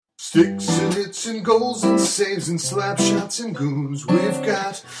Sticks and hits and goals and saves and slap shots and goons. We've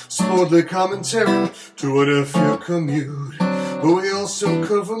got sportly commentary to whatever your commute. But we also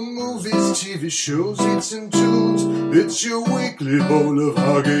cover movies, TV shows, hits and tunes. It's your weekly bowl of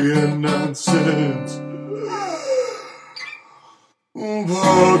hockey and nonsense.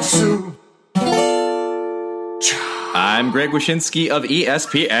 Puck Soup. I'm Greg Wyshynski of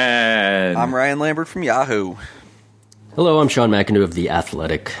ESPN. I'm Ryan Lambert from Yahoo. Hello, I'm Sean McIndoe of The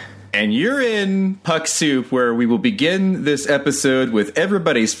Athletic. And you're in Puck Soup, where we will begin this episode with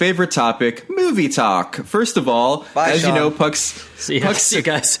everybody's favorite topic, movie talk. First of all, Bye, as Sean. you know, See you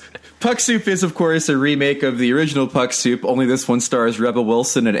guys. Puck Soup is, of course, a remake of the original Puck Soup, only this one stars Rebel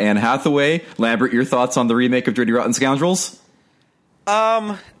Wilson and Anne Hathaway. Lambert, your thoughts on the remake of Dirty Rotten Scoundrels?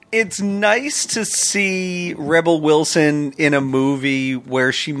 It's nice to see Rebel Wilson in a movie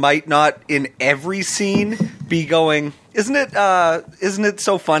where she might not, in every scene, be going, isn't it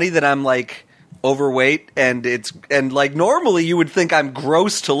so funny that I'm, like, overweight, and normally you would think I'm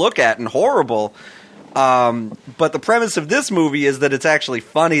gross to look at and horrible, but the premise of this movie is that it's actually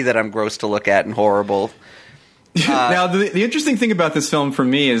funny that I'm gross to look at and horrible. Now, the interesting thing about this film for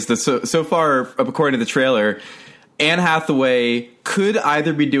me is that so far, according to the trailer, Anne Hathaway could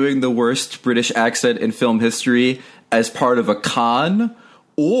either be doing the worst British accent in film history as part of a con,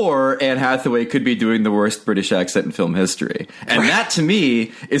 or Anne Hathaway could be doing the worst British accent in film history. And that, to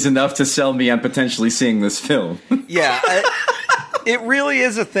me, is enough to sell me on potentially seeing this film. Yeah, it really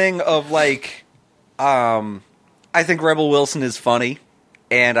is a thing of, like, I think Rebel Wilson is funny,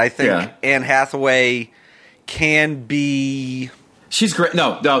 and I think Anne Hathaway can be... She's great.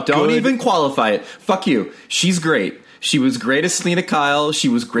 No, don't even qualify it. Fuck you. She's great. She was great as Selena Kyle. She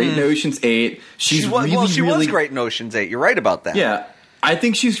was great in Ocean's 8. She was great in Ocean's 8. You're right about that. Yeah. I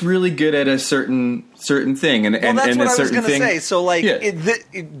think she's really good at a certain thing. And that's what I was going to say. So, like, yeah.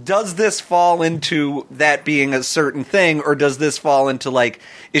 Does this fall into that being a certain thing, or does this fall into, like,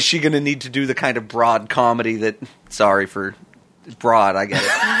 is she going to need to do the kind of broad comedy that, sorry for broad, I get it,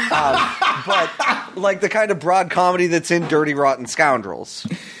 but, like, the kind of broad comedy that's in Dirty Rotten Scoundrels.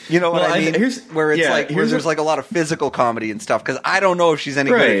 You know what I mean? Where there's like a lot of physical comedy and stuff, because I don't know if she's any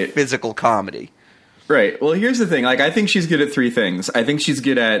good at physical comedy. Right. Well, here's the thing. Like, I think she's good at three things. I think she's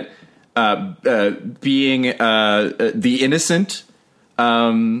good at being the innocent,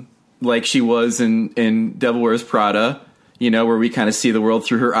 like she was in Devil Wears Prada, you know, where we kind of see the world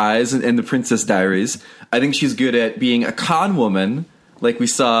through her eyes, and The Princess Diaries. I think she's good at being a con woman, like we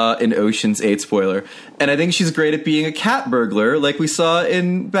saw in Ocean's 8, spoiler. And I think she's great at being a cat burglar, like we saw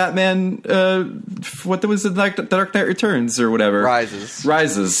in Batman, what was it, like, Dark Knight Returns or whatever?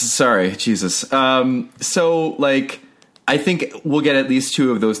 Rises, sorry, Jesus. So, like, I think we'll get at least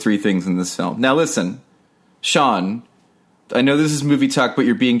two of those three things in this film. Now, listen, Sean, I know this is movie talk, but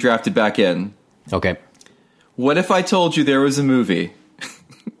you're being drafted back in. Okay. What if I told you there was a movie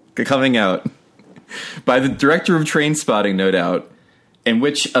coming out by the director of Trainspotting, no doubt, in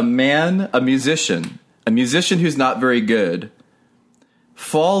which a musician who's not very good,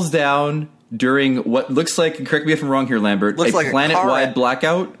 falls down during what looks like, correct me if I'm wrong here, Lambert, looks like planet-wide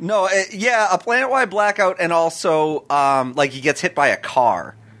blackout? No, a planet-wide blackout, and also, like, he gets hit by a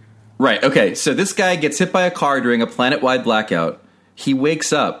car. Right, okay, so this guy gets hit by a car during a planet-wide blackout. He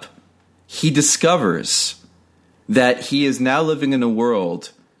wakes up. He discovers that he is now living in a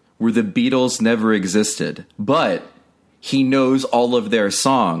world where the Beatles never existed, but he knows all of their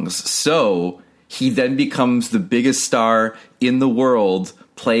songs, so he then becomes the biggest star in the world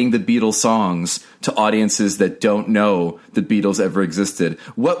playing the Beatles songs to audiences that don't know the Beatles ever existed.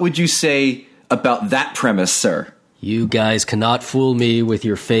 What would you say about that premise, sir? You guys cannot fool me with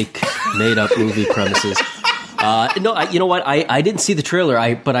your fake, made-up movie premises. No, you know what? I didn't see the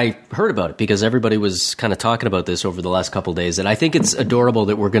trailer, but I heard about it because everybody was kind of talking about this over the last couple of days, and I think it's adorable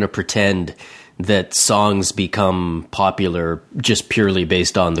that we're going to pretend that songs become popular just purely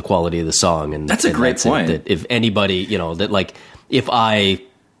based on the quality of the song. And that's a great point. That if anybody, you know, that, like, if I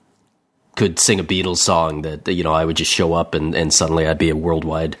could sing a Beatles song, that, you know, I would just show up and suddenly I'd be a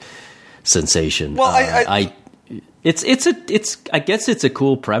worldwide sensation. Well, I guess it's a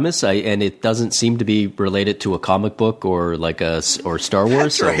cool premise, and it doesn't seem to be related to a comic book or or Star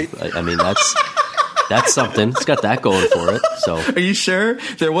Wars. That's right. So, I mean, that's something. It's got that going for it. So, are you sure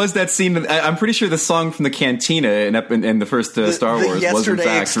there was that scene? I'm pretty sure the song from the Cantina in the first Star Wars was in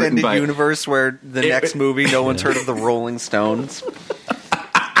fact extended by universe, where the next movie no one's heard of the Rolling Stones.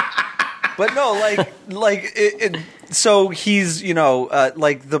 But no, so he's, you know,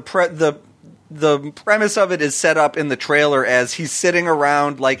 like the the premise of it is set up in the trailer as he's sitting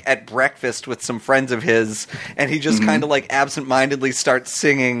around like at breakfast with some friends of his, and he just kind of like absentmindedly starts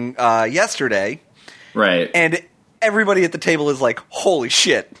singing Yesterday. Right. And everybody at the table is like, holy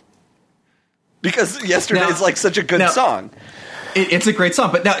shit. Because Yesterday is like such a good song. It's a great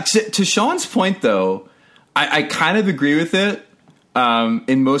song. But now, to Sean's point, though, I kind of agree with it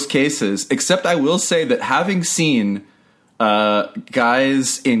in most cases, except I will say that having seen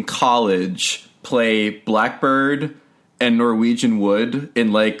guys in college play Blackbird and Norwegian Wood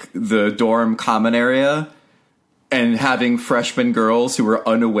in like the dorm common area, and having freshman girls who were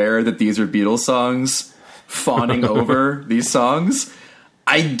unaware that these are Beatles songs fawning over these songs,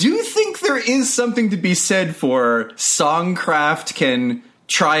 I do think there is something to be said for songcraft can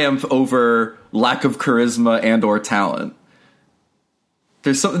triumph over lack of charisma and or talent.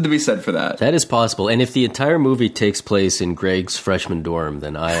 There's something to be said for that. That is possible. And if the entire movie takes place in Greg's freshman dorm,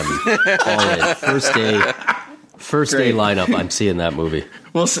 then I am all in. First day lineup, I'm seeing that movie.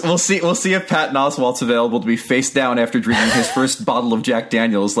 We'll see if Patton Oswalt's available to be face down after drinking his first bottle of Jack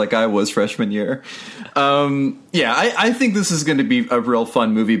Daniels like I was freshman year. I think this is going to be a real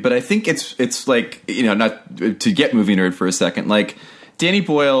fun movie, but I think it's like, not to get movie nerd for a second, like Danny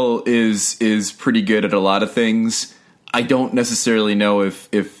Boyle is pretty good at a lot of things. I don't necessarily know if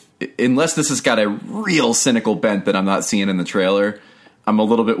unless this has got a real cynical bent that I'm not seeing in the trailer, I'm a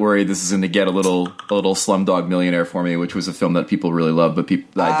little bit worried this is going to get a little Slumdog Millionaire for me, which was a film that people really loved, but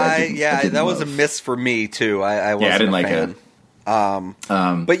I didn't that love. was a miss for me too. I didn't like fan. it.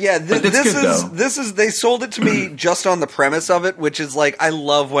 But yeah, this is they sold it to me just on the premise of it, which is like I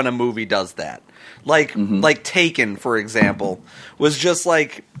love when a movie does that. Like Taken, for example, was just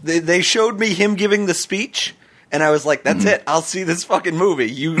like they showed me him giving the speech. And I was like, that's it. I'll see this fucking movie.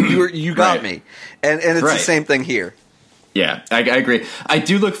 You got me. And it's the same thing here. Yeah, I agree. I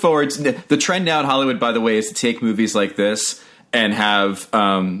do look forward to the trend now in Hollywood, by the way, is to take movies like this and have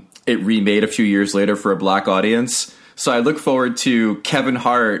it remade a few years later for a black audience. So I look forward to Kevin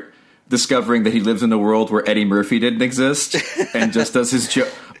Hart discovering that he lives in a world where Eddie Murphy didn't exist and just does his joke.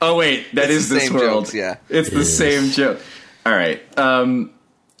 Oh, wait, that is this world. Jokes, yeah. It's the same joke. All right.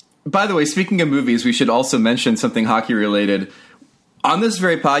 By the way, speaking of movies, we should also mention something hockey related. On this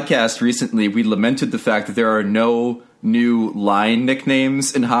very podcast recently, we lamented the fact that there are no new line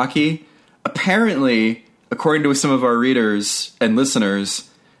nicknames in hockey. Apparently, according to some of our readers and listeners,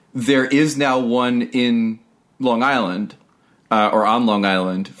 there is now one in Long Island, or on Long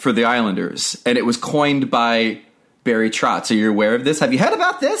Island, for the Islanders. And it was coined by Barry Trotz. Are you aware of this? Have you heard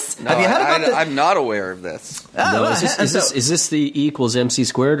about this? No, Have you heard about this? I'm not aware of this. No, is this the E equals MC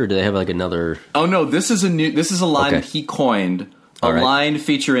squared, or do they have like another? Oh no, this is a line that he coined. Line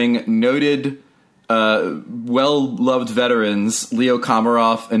featuring noted, well-loved veterans Leo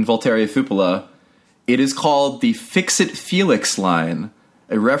Komarov and Valtteri Filppula. It is called the Fix-It Felix line,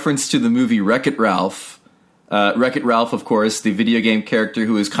 a reference to the movie Wreck-It Ralph. Wreck-It Ralph, of course, the video game character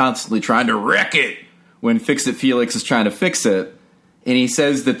who is constantly trying to wreck it when Fix-It Felix is trying to fix it. And he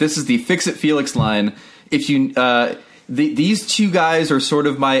says that this is the Fix-It Felix line. If you these two guys are sort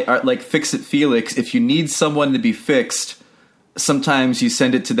of like Fix-It Felix. If you need someone to be fixed, sometimes you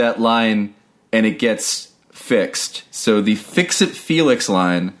send it to that line and it gets fixed. So the Fix-It Felix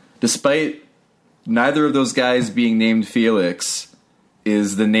line, despite neither of those guys being named Felix,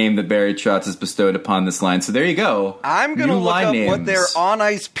 is the name that Barry Trotz has bestowed upon this line. So there you go. I'm going to look up what their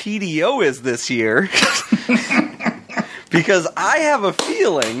on-ice PDO is this year. Because I have a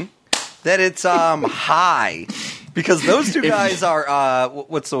feeling that it's high. Because those two guys are,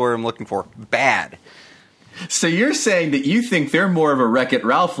 what's the word I'm looking for? Bad. So you're saying that you think they're more of a Wreck-It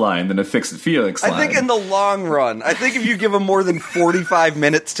Ralph line than a Fix-It Felix line? I think in the long run. I think if you give them more than 45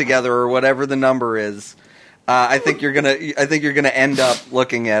 minutes together or whatever the number is, I think you're gonna end up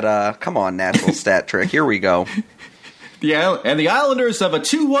looking at come on, natural stat trick. Here we go. Yeah, and the Islanders have a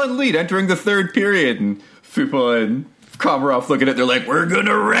 2-1 lead entering the third period, and Fupa and Komarov look at it. They're like, "We're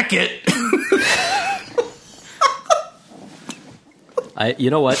gonna wreck it." You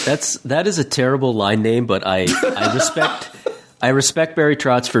know what? That is a terrible line name, but I respect Barry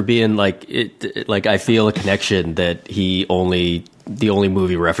Trotz for being like it. Like I feel a connection that the only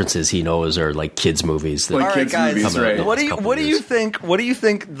movie references he knows are like kids movies. All right, guys. Right. What do you think? What do you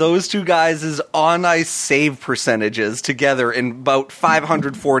think those two guys' on ice save percentages together in about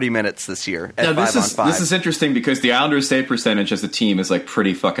 540 minutes this year at 5-on-5? This is interesting because the Islanders' save percentage as a team is like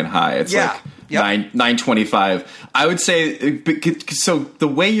pretty fucking high. It's like 925. I would say so. The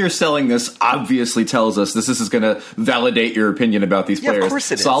way you're selling this obviously tells us this is going to validate your opinion about these players. Of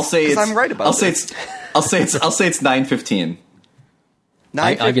course it is. So I'll say I'm right about I'll say it's 915.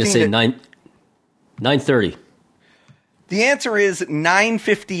 I'm going to say 9. 9:30. The answer is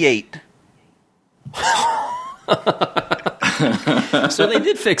 9:58. So they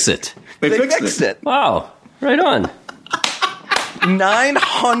did fix it. They fixed it. Wow. Right on.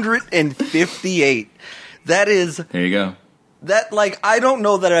 958. That is There you go. that like I don't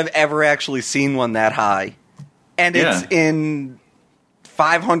know that I've ever actually seen one that high. And it's in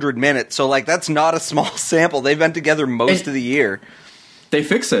 500 minutes. So like that's not a small sample. They've been together most of the year. They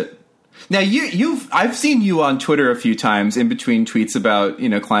fix it. Now I've seen you on Twitter a few times in between tweets about,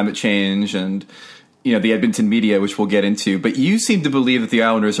 climate change and the Edmonton media, which we'll get into, but you seem to believe that the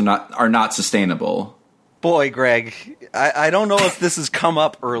Islanders are not sustainable. Boy, Greg, I don't know if this has come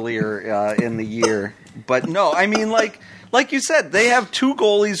up earlier in the year, but no, I mean, like you said, they have two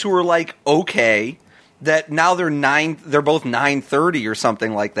goalies who are like okay, that now they're both 930 or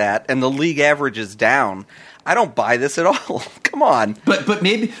something like that, and the league average is down. I don't buy this at all. Come on, but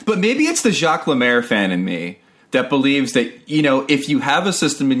maybe it's the Jacques Lemaire fan in me that believes that if you have a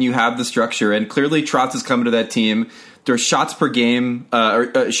system and you have the structure, and clearly Trotz is coming to that team. Their shots per game,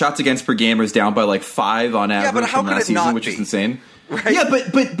 shots against per game is down by like 5 on average but how from could last it season, not which be? is insane. Right? Yeah,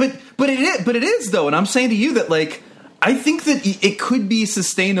 but it is though, and I'm saying to you that like I think that it could be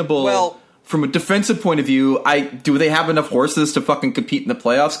sustainable. Well, from a defensive point of view, do they have enough horses to fucking compete in the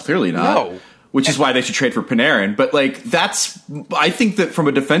playoffs? Clearly not. No. Which is why they should trade for Panarin. But like I think that from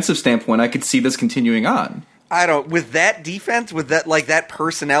a defensive standpoint, I could see this continuing on. With that defense, with that that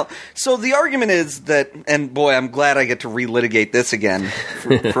personnel. So the argument is that, and boy, I'm glad I get to relitigate this again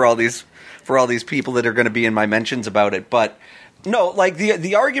for all these people that are going to be in my mentions about it. But no, like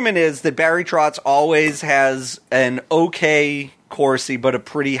the argument is that Barry Trotz always has an okay Corsi, but a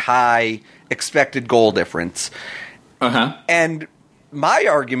pretty high expected goal difference. And my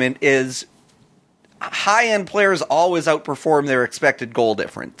argument is high-end players always outperform their expected goal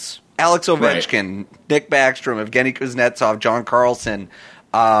difference. Alex Ovechkin, right. Nick Backstrom, Evgeny Kuznetsov, John Carlson,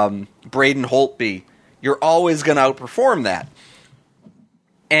 Braden Holtby. You're always going to outperform that.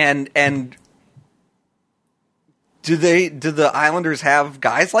 And do the Islanders have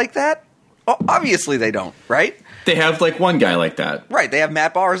guys like that? Oh, obviously they don't, right? They have like one guy like that. Right, they have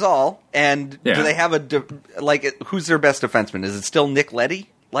Matt Barzal, and do they have who's their best defenseman? Is it still Nick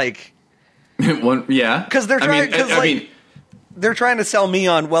Leddy? Like one, yeah. Because they're trying they're trying to sell me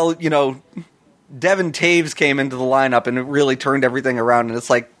on, Devin Taves came into the lineup and it really turned everything around. And it's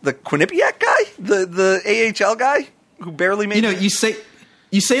like the Quinnipiac guy, the AHL guy who barely made it.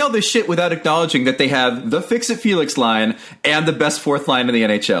 You say all this shit without acknowledging that they have the Fix-It Felix line and the best fourth line in the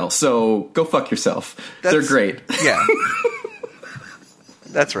NHL. So go fuck yourself. They're great. Yeah.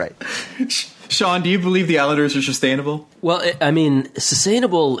 That's right. Sean, do you believe the Islanders are sustainable? Well, I mean,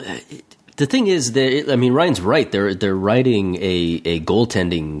 sustainable... The thing is, Ryan's right. They're riding a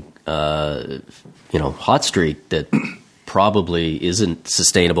goaltending, hot streak that probably isn't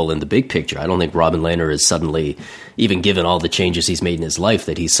sustainable in the big picture. I don't think Robin Lehner is suddenly, even given all the changes he's made in his life,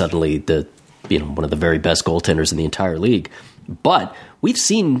 that he's suddenly one of the very best goaltenders in the entire league. But we've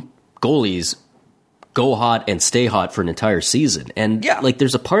seen goalies go hot and stay hot for an entire season, and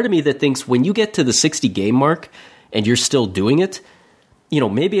there's a part of me that thinks when you get to the 60 game mark and you're still doing it.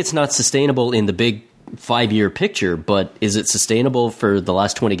 Maybe it's not sustainable in the big 5-year picture, but is it sustainable for the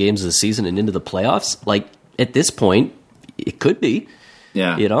last 20 games of the season and into the playoffs? Like, at this point, it could be.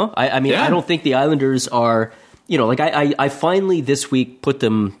 Yeah. I don't think the Islanders are, I finally this week put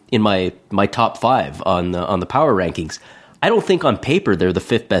them in my top 5 on the power rankings. I don't think on paper they're the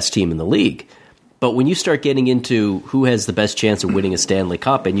 5th best team in the league. But when you start getting into who has the best chance of winning a Stanley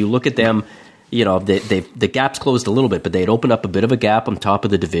Cup and you look at them, the gap's closed a little bit, but they'd opened up a bit of a gap on top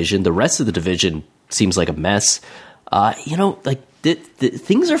of the division. The rest of the division seems like a mess.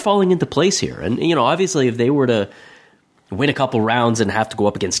 Things are falling into place here. And, obviously if they were to win a couple rounds and have to go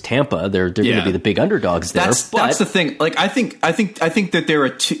up against Tampa, they're going to be the big underdogs there. That's the thing. Like, I think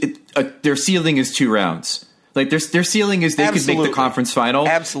that their ceiling is 2 rounds. Like their ceiling is they could make the conference final.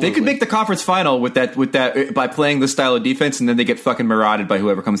 Absolutely. They could make the conference final with that by playing this style of defense, and then they get fucking marauded by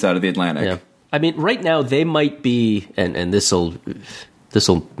whoever comes out of the Atlantic. Yeah. I mean, right now they might be, and this will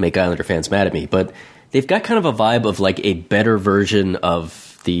make Islander fans mad at me, but they've got kind of a vibe of like a better version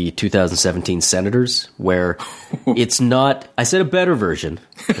of the 2017 Senators, where it's not. I said a better version.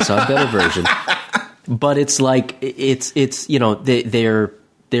 I saw a better version, but it's like it's they're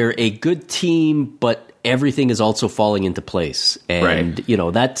a good team, but everything is also falling into place. And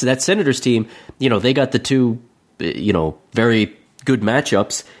that Senators team, they got the 2 very good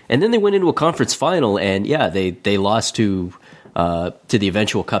matchups, and then they went into a conference final, and they lost to the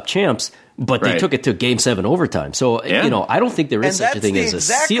eventual Cup champs. but they Right. took it to Game 7 overtime. So, Yeah. I don't think there is And such that's a thing the as a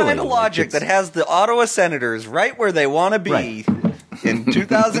exact ceiling. kind of logic that has the Ottawa Senators right where they want to be Right. in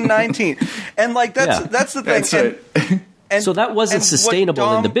 2019. And like that's Yeah. that's the thing. That's right. And- So that wasn't and what sustainable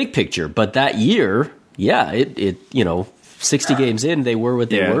in Dom- the big picture. But that year, yeah, it 60 games in, they were what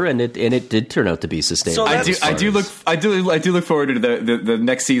they Yeah. were, and it did turn out to be sustainable. So I that's- do look forward to the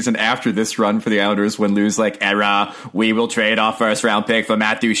next season after this run for the Islanders when Lou's like, "Era, we will trade off first round pick for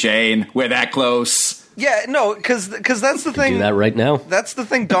Matt Duchene. We're that close." Yeah, no, because that's the thing. Do that right now. That's the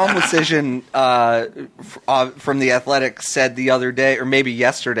thing Dom Lucian from The Athletic said the other day, or maybe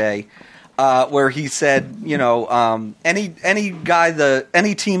yesterday, where he said,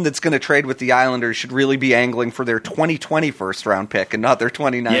 any team that's going to trade with the Islanders should really be angling for their 2020 first round pick and not their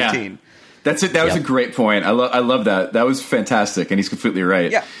 2019. Yeah. That's it. That was a great point. I love that. That was fantastic, and he's completely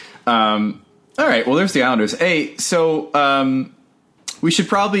right. Yeah. All right. Well, there's the Islanders. Hey, so we should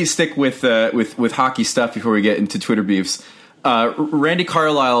probably stick with hockey stuff before we get into Twitter beefs. Randy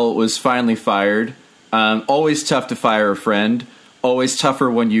Carlyle was finally fired. Always tough to fire a friend. Always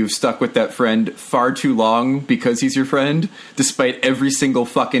tougher when you've stuck with that friend far too long because he's your friend, despite every single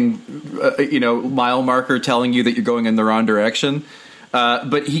fucking mile marker telling you that you're going in the wrong direction.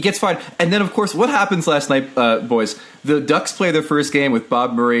 But he gets fired. And then, of course, what happens last night, boys? The Ducks play their first game with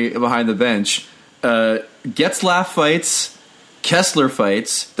Bob Murray behind the bench. Getzlaf fights. Kessler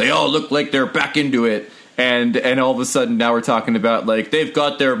fights. They all look like they're back into it. And all of a sudden now we're talking about, like, they've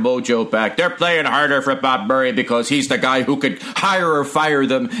got their mojo back. They're playing harder for Bob Murray because he's the guy who could hire or fire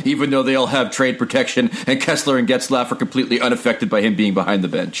them, even though they all have trade protection. And Kessler and Getzlaf are completely unaffected by him being behind the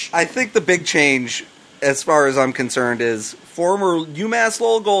bench. I think the big change, as far as I'm concerned, is former UMass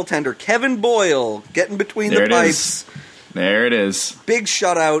Lowell goaltender Kevin Boyle getting between There the it pipes. is. There it is. Big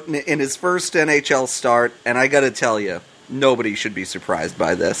shutout in his first NHL start, and I got to tell you, nobody should be surprised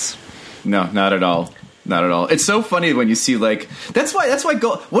by this. No, not at all. Not at all. It's so funny when you see, like, that's why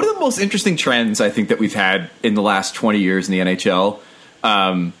one of the most interesting trends I think that we've had in the last 20 years in the NHL,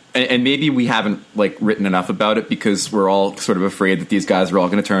 and maybe we haven't, like, written enough about it because we're all sort of afraid that these guys are all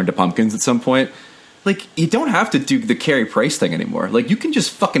going to turn into pumpkins at some point. Like, you don't have to do the Carey Price thing anymore. Like, you can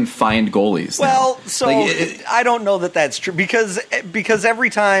just fucking find goalies now. Well, so Like, I don't know that that's true because every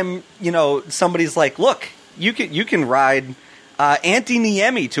time somebody's like, look, you can ride Antti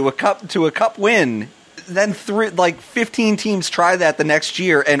Niemi to a cup win. Then 15 teams try that the next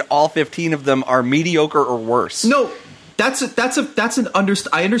year, and all 15 of them are mediocre or worse. No, I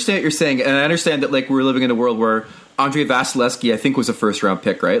understand what you're saying, and I understand that, like, we're living in a world where Andrei Vasilevsky, I think, was a first round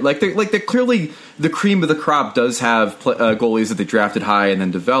pick, right? Like they're clearly the cream of the crop does have goalies that they drafted high and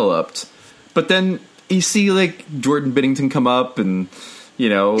then developed, but then you see, like, Jordan Binnington come up and.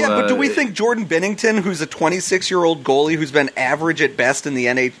 Yeah, but do we think Jordan Binnington, who's a 26-year-old goalie who's been average at best in the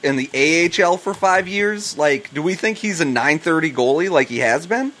AHL for 5 years, like, do we think he's a .930 goalie like he has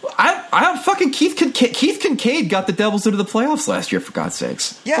been? I fucking Keith Kincaid got the Devils into the playoffs last year, for God's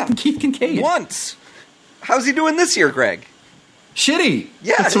sakes. Yeah, fucking Keith Kincaid once. How's he doing this year, Greg? Shitty.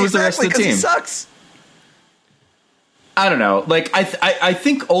 Yeah, so was the rest of the team. He sucks. I don't know. Like, I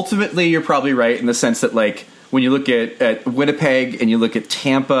think ultimately you're probably right in the sense that, like, when you look at Winnipeg and you look at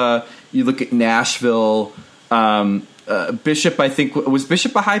Tampa, you look at Nashville, Bishop, I think, was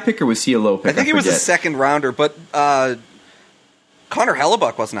Bishop a high pick or was he a low pick? I think he was a second rounder, but Connor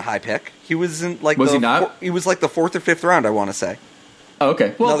Hellebuck wasn't a high pick. He was in like was he not? He was like the 4th or 5th round, I want to say. Oh,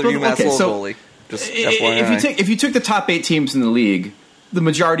 okay, well, another UMass Lowell so goalie. Just FYI. if you took the top 8 teams in the league, the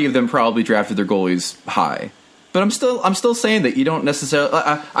majority of them probably drafted their goalies high. But I'm still saying that you don't necessarily.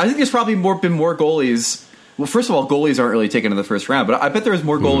 I think there's probably been more goalies. Well, first of all, goalies aren't really taken in the first round, but I bet there was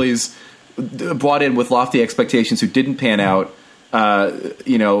more goalies brought in with lofty expectations who didn't pan out,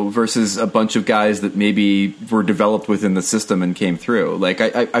 versus a bunch of guys that maybe were developed within the system and came through. Like,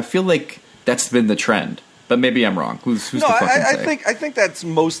 I feel like that's been the trend, but maybe I'm wrong. Who's to fucking say? I think that's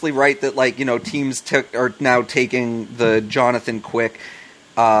mostly right. That, like, teams are now taking the Jonathan Quick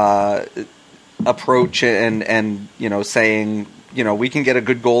approach and saying, we can get a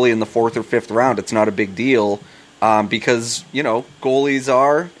good goalie in the 4th or 5th round. It's not a big deal because, goalies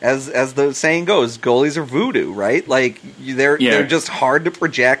are, as the saying goes, goalies are voodoo, right? Like, they're just hard to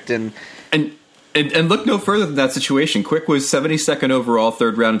project. And look no further than that situation. Quick was 72nd overall,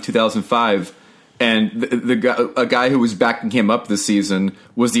 3rd round in 2005. And a guy who was backing him up this season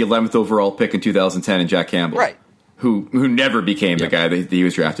was the 11th overall pick in 2010 in Jack Campbell. Right. Who never became the guy that he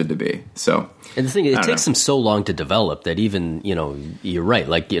was drafted to be. So, and the thing, it takes him so long to develop that even, you're right.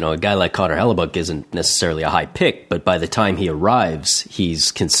 Like, a guy like Connor Hellebuck isn't necessarily a high pick, but by the time he arrives,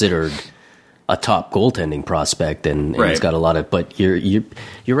 he's considered a top goaltending prospect, and Right. he's got a lot of. But you're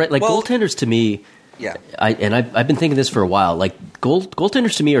right. Like, Well, goaltenders to me, Yeah. I've been thinking this for a while. Like,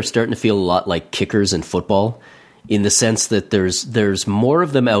 goaltenders to me are starting to feel a lot like kickers in football, in the sense that there's more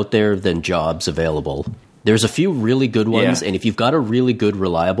of them out there than jobs available. There's a few really good ones, Yeah. and if you've got a really good,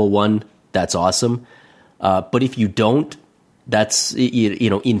 reliable one, that's awesome. But if you don't, that's,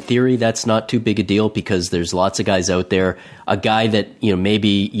 in theory, that's not too big a deal, because there's lots of guys out there. A guy that,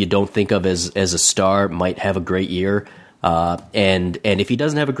 maybe you don't think of as a star might have a great year. And if he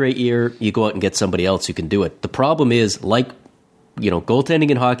doesn't have a great year, you go out and get somebody else who can do it. The problem is, like,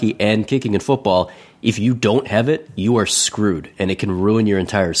 goaltending in hockey and kicking in football, if you don't have it, you are screwed, and it can ruin your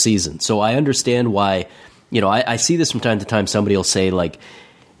entire season. So I understand why, I see this from time to time. Somebody will say, like,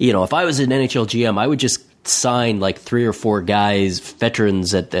 if I was an NHL GM, I would just sign like 3 or 4 guys,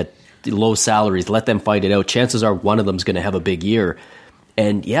 veterans at low salaries, let them fight it out. Chances are one of them's going to have a big year.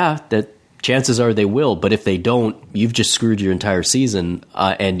 And yeah, that chances are they will. But if they don't, you've just screwed your entire season,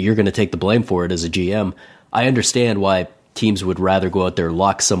 and you're going to take the blame for it as a GM. I understand why teams would rather go out there,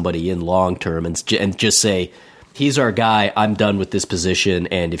 lock somebody in long term, and just say, he's our guy, I'm done with this position,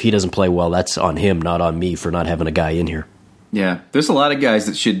 and if he doesn't play well, that's on him, not on me for not having a guy in here. Yeah, there's a lot of guys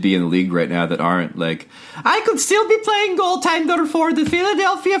that should be in the league right now that aren't. Like, I could still be playing goaltender for the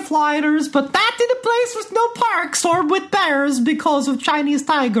Philadelphia Flyers, but that in a place with no parks or with bears because of Chinese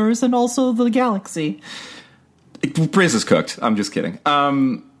tigers and also the Galaxy. Briz is cooked. I'm just kidding.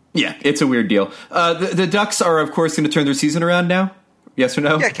 Yeah, it's a weird deal. The Ducks are, of course, going to turn their season around now. Yes or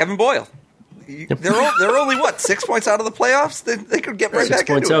no? Yeah, Kevin Boyle. They're only, 6 points out of the playoffs? They could get right 6 back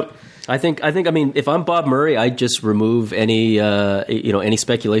points into out. I think. If I'm Bob Murray, I'd just remove any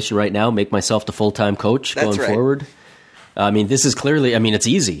speculation right now. Make myself the full-time coach going forward. This is clearly. It's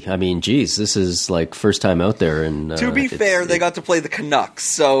easy. Geez, this is like first time out there. And to be fair, they got to play the Canucks,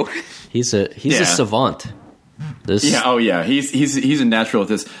 so he's a savant. He's a natural at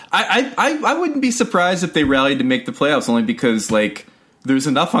this. I wouldn't be surprised if they rallied to make the playoffs, only because like there's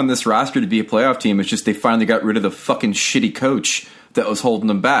enough on this roster to be a playoff team. It's just they finally got rid of the fucking shitty coach that was holding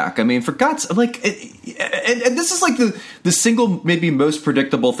them back. For God's like, and this is like the single maybe most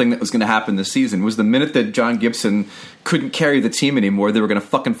predictable thing that was going to happen this season was the minute that John Gibson couldn't carry the team anymore, they were going to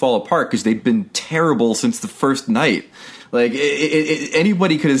fucking fall apart because they'd been terrible since the first night. Like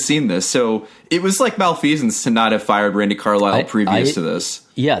anybody could have seen this. So it was like malfeasance to not have fired Randy Carlyle previous to this.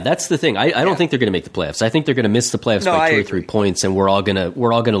 Yeah, that's the thing. I don't think they're going to make the playoffs. I think they're going to miss the playoffs by 2 or 3 points, and we're all going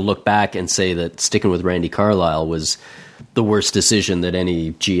to look back and say that sticking with Randy Carlyle was the worst decision that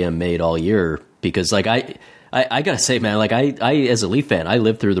any GM made all year. Because like I gotta say, man, like I as a Leaf fan, I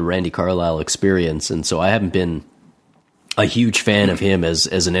lived through the Randy Carlyle experience, and so I haven't been a huge fan of him as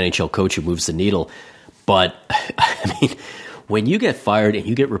an NHL coach who moves the needle. But when you get fired and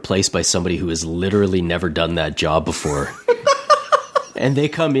you get replaced by somebody who has literally never done that job before, and they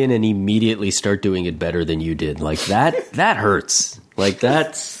come in and immediately start doing it better than you did, like that hurts. Like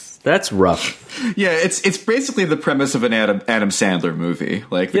that's rough. Yeah, it's basically the premise of an Adam Sandler movie.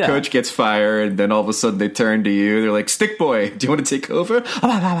 Like the coach gets fired, and then all of a sudden they turn to you. They're like, "Stick boy, do you want to take over?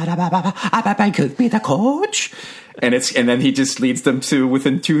 I could be the coach." And then he just leads them to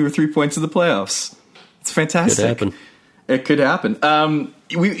within 2 or 3 points of the playoffs. It's fantastic. It could happen.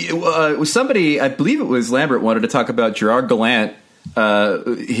 Somebody, I believe it was Lambert, wanted to talk about Gerard Gallant,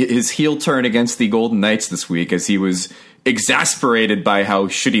 his heel turn against the Golden Knights this week, as he was exasperated by how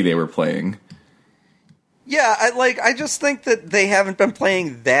shitty they were playing. Yeah, I just think that they haven't been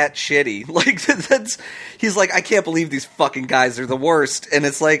playing that shitty. Like he's like, I can't believe these fucking guys are the worst, and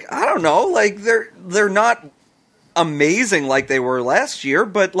it's like, I don't know, like they're not amazing like they were last year,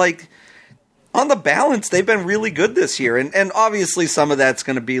 but like on the balance, they've been really good this year, and obviously some of that's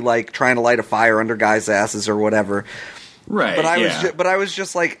going to be like trying to light a fire under guys' asses or whatever. Right. But I was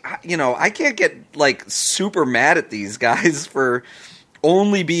just like, I can't get like super mad at these guys for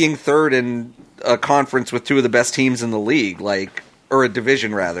only being third in a conference with 2 of the best teams in the league, like, or a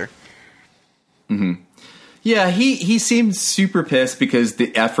division rather. Mm-hmm. Yeah, he seemed super pissed because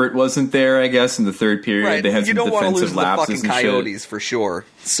the effort wasn't there, I guess, in the third period. Right. They had some defensive lapses and shit. You don't want to lose the fucking Coyotes for sure.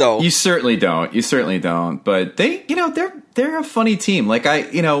 So you certainly don't. But they're a funny team. Like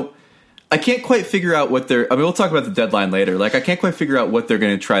I can't quite figure out what they're. We'll talk about the deadline later. Like I can't quite figure out what they're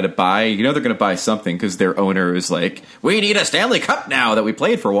going to try to buy. They're going to buy something because their owner is like, we need a Stanley Cup now that we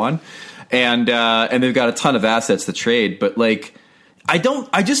played for one, and they've got a ton of assets to trade. But like. I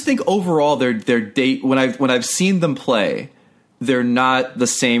just think overall their date when I've seen them play, they're not the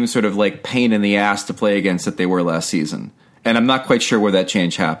same sort of like pain in the ass to play against that they were last season. And I'm not quite sure where that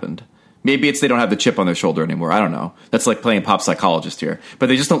change happened Maybe it's they don't have the chip on their shoulder anymore. I don't know. That's like playing pop psychologist here. But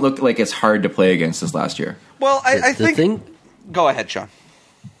they just don't look like as hard to play against as last year. Well, I think... Go ahead, Sean.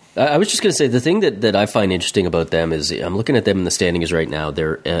 I was just going to say, the thing that I find interesting about them is I'm looking at them in the standings right now.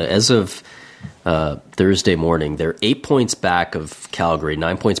 They're, as of Thursday morning, they're 8 points back of Calgary,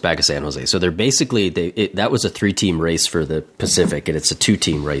 9 points back of San Jose. So they're basically, that was a 3-team race for the Pacific, and it's a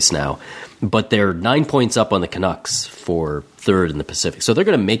 2-team race now. But they're 9 points up on the Canucks for third in the Pacific. So they're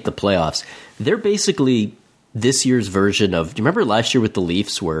going to make the playoffs. They're basically this year's version of, do you remember last year with the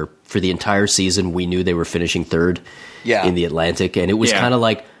Leafs where for the entire season we knew they were finishing third in the Atlantic? And it was kind of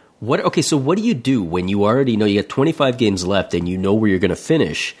like, so what do you do when you already know you got 25 games left and you know where you're going to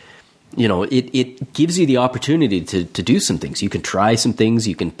finish? You know, it gives you the opportunity to do some things. You can try some things.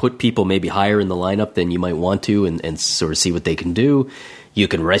 You can put people maybe higher in the lineup than you might want to and sort of see what they can do. You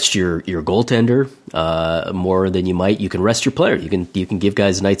can rest your goaltender more than you might. You can rest your player. You can give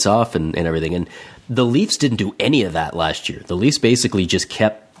guys nights off and everything. And the Leafs didn't do any of that last year. The Leafs basically just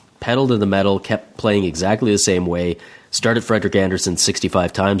kept pedal to the metal, kept playing exactly the same way, started Frederik Andersen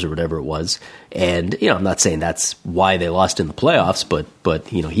 65 times or whatever it was. And, you know, I'm not saying that's why they lost in the playoffs,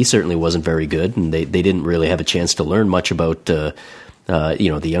 but you know, he certainly wasn't very good, and they didn't really have a chance to learn much about, you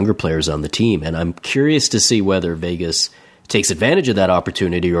know, the younger players on the team. And I'm curious to see whether Vegas takes advantage of that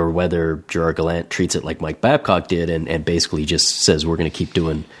opportunity or whether Gerard Gallant treats it like Mike Babcock did and basically just says, we're going to keep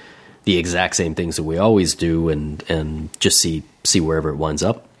doing the exact same things that we always do and just see wherever it winds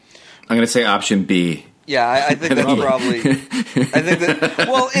up. I'm going to say option B. Yeah, I think that's probably. I think that,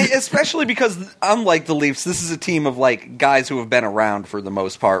 well, especially because unlike the Leafs, this is a team of like guys who have been around for the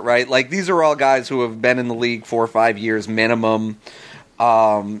most part, right? Like these are all guys who have been in the league 4 or 5 years minimum,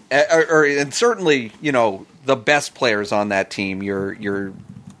 and certainly, you know, the best players on that team, your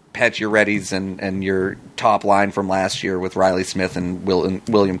Pacioretty's and your top line from last year with Riley Smith and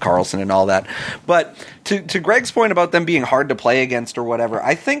William Karlsson and all that. But to Greg's point about them being hard to play against or whatever,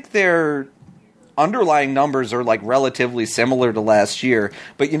 I think their underlying numbers are like relatively similar to last year.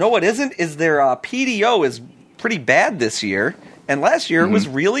 But you know what isn't? Is their PDO is pretty bad this year. And last year it was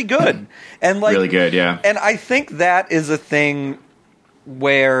really good. And like really good, yeah. And I think that is a thing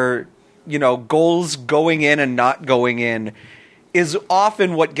where, you know, goals going in and not going in is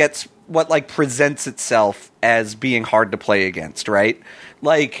often what presents itself as being hard to play against, right?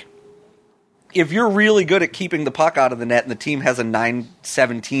 Like, if you're really good at keeping the puck out of the net and the team has a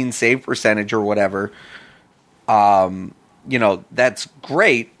 .917 save percentage or whatever, you know, that's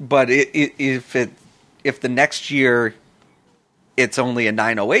great. But if the next year it's only a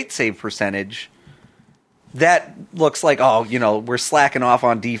 .908 save percentage, that looks like, oh, you know, we're slacking off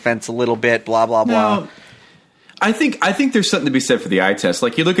on defense a little bit, blah, blah, blah. No. I think there's something to be said for the eye test.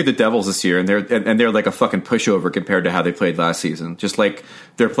 Like you look at the Devils this year, and they're like a fucking pushover compared to how they played last season. Just like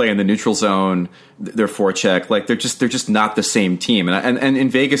they're playing the neutral zone, their forecheck, like they're just not the same team. And in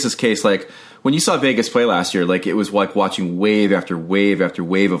Vegas's case, like when you saw Vegas play last year, like it was like watching wave after wave after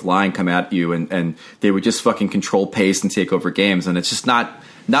wave of line come at you, and they would just fucking control pace and take over games. And it's just not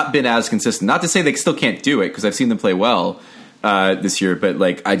been as consistent. Not to say they still can't do it, because I've seen them play well this year, but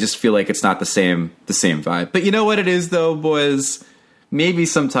like I just feel like it's not the same vibe. But you know what it is though, boys? Maybe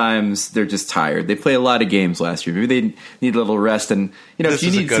sometimes they're just tired. They played a lot of games last year. Maybe they need a little rest. And you know, this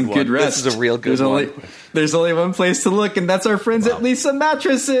if you need some good rest, this is a real good one. There's only one place to look, and that's our friends at Leesa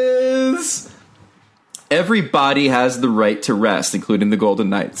Mattresses. Every body has the right to rest, including the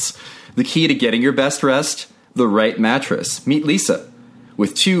Golden Knights. The key to getting your best rest: the right mattress. Meet Leesa.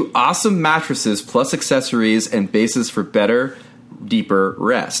 With 2 awesome mattresses plus accessories and bases for better, deeper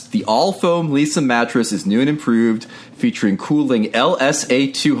rest. The all-foam Leesa mattress is new and improved, featuring cooling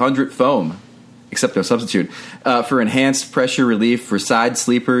LSA 200 foam, except no substitute, for enhanced pressure relief for side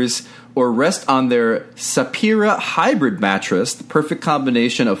sleepers, or rest on their Sapira hybrid mattress, the perfect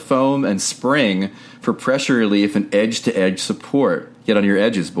combination of foam and spring for pressure relief and edge-to-edge support. Get on your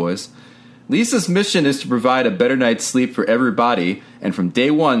edges, boys. Leesa's mission is to provide a better night's sleep for everybody, and from day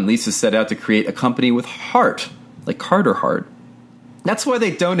one, Leesa set out to create a company with heart, like Carter Heart. That's why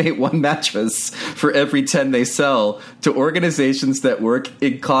they donate 1 mattress for every 10 they sell to organizations that work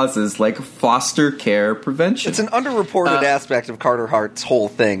in causes like foster care prevention. It's an underreported aspect of Carter Hart's whole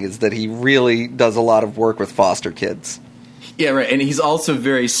thing, is that he really does a lot of work with foster kids. Yeah, right, and he's also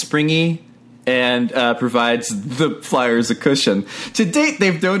very springy and provides the Flyers a cushion. To date,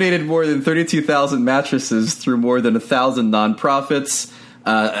 they've donated more than 32,000 mattresses through more than 1,000 nonprofits.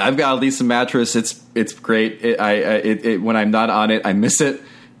 I've got a Leesa mattress. It's great. When I'm not on it, I miss it.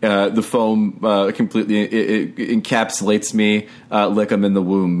 The foam completely it encapsulates me like I'm in the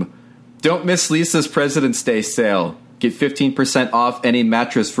womb. Don't miss Leesa's President's Day sale. Get 15% off any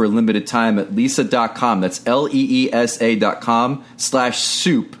mattress for a limited time at leesa.com. That's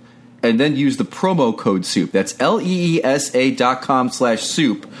leesa.com/soup. And then use the promo code soup. That's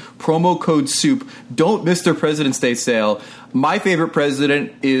leesa.com/soup. Promo code soup. Don't miss their President's Day sale. My favorite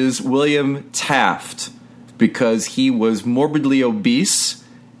president is William Taft because he was morbidly obese,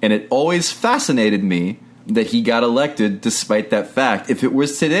 and it always fascinated me that he got elected despite that fact. If it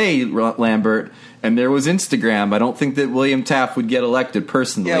was today, Lambert, and there was Instagram, I don't think that William Taft would get elected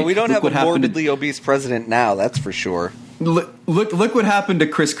personally. Yeah, we don't have a morbidly obese president now, that's for sure. Look what happened to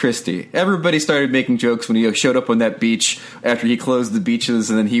Chris Christie. Everybody started making jokes when he showed up on that beach after he closed the beaches,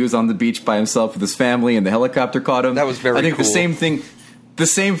 and then he was on the beach by himself with his family, and the helicopter caught him. That was very cool. I think the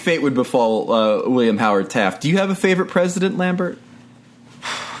same fate would befall William Howard Taft. Do you have a favorite president, Lambert?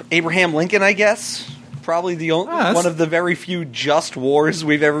 Abraham Lincoln, I guess. Probably the only one of the very few just wars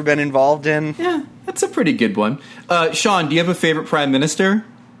we've ever been involved in. Yeah, that's a pretty good one. Sean, do you have a favorite prime minister?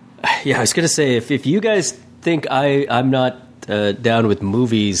 Yeah, I was going to say, if you guys think I'm not down with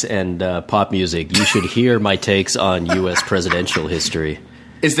movies and pop music, you should hear my takes on U.S. presidential history.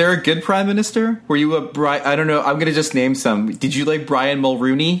 Is there a good prime minister? Were you a I don't know. I'm going to just name some. Did you like Brian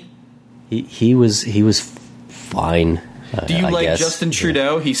Mulroney? He was fine. Do you like guess. Justin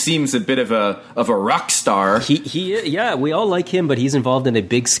Trudeau? Yeah. He seems a bit of a rock star. Yeah, we all like him, but he's involved in a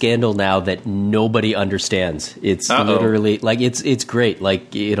big scandal now that nobody understands. It's literally like it's great.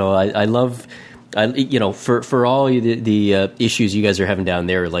 Like, you know, I love. For all the issues you guys are having down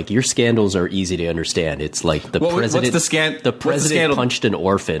there, like, your scandals are easy to understand. It's like the president. The president punched an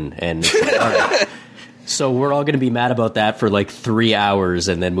orphan, and it's like, all right. So we're all going to be mad about that for like 3 hours,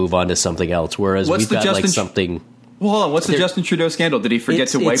 and then move on to something else. Whereas we've got like something. Well, hold on. What's the Justin Trudeau scandal? Did he forget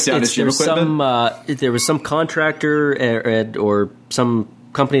to wipe down his gym equipment? There was some contractor or some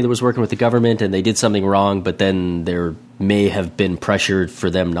company that was working with the government, and they did something wrong, but then there may have been pressure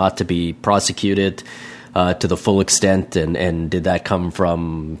for them not to be prosecuted to the full extent, and did that come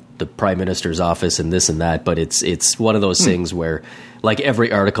from the Prime Minister's office and this and that? But it's one of those things where, like,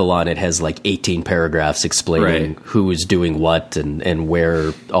 every article on it has like 18 paragraphs explaining who is doing what and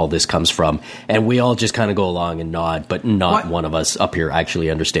where all this comes from, and we all just kind of go along and nod, but not one of us up here actually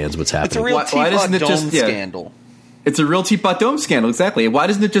understands what's happening. It's a real Teapot Dome scandal. It's a real Teapot Dome scandal, exactly. Why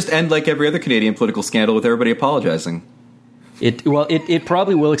doesn't it just end like every other Canadian political scandal with everybody apologizing? It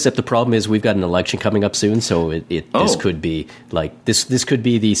probably will, except the problem is we've got an election coming up soon, so this could be like this could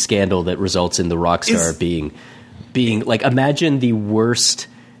be the scandal that results in the rock star being like, imagine the worst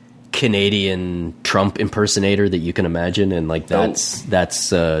Canadian Trump impersonator that you can imagine, and like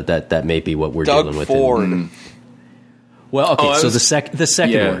that may be what we're dealing with. Doug Ford. Well, okay, so the second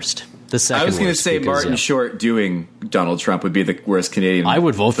worst. I was going to say Martin Short doing Donald Trump would be the worst Canadian. I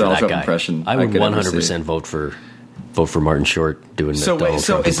would vote for that Trump guy. Impression. I would 100% vote for Martin Short doing the Donald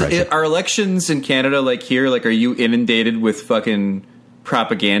Trump impression. Are elections in Canada like here? Like, are you inundated with fucking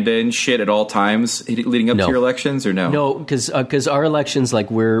propaganda and shit at all times leading up to your elections, or no? No, because our elections,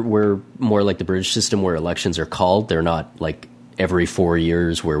 like, we're more like the British system where elections are called. They're not like every 4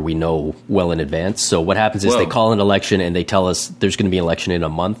 years where we know well in advance. So what happens is they call an election and they tell us there's going to be an election in a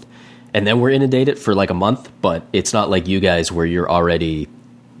month, and then we're inundated for like a month. But it's not like you guys where you're already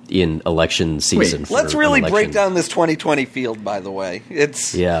in election season. Let's really break down this 2020 field, by the way.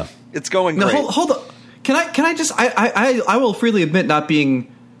 It's going great. No, hold on. Can I just I will freely admit not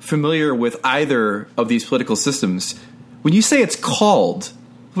being familiar with either of these political systems. When you say it's called,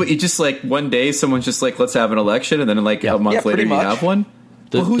 you just like one day someone's just like, let's have an election, and then like a month later you have one?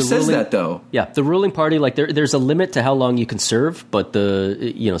 Who says that, though? Yeah, the ruling party, like there's a limit to how long you can serve, but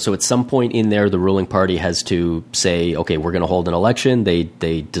so at some point in there, the ruling party has to say, okay, we're going to hold an election.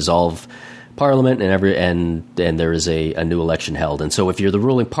 They dissolve Parliament and there is a new election held. And so if you're the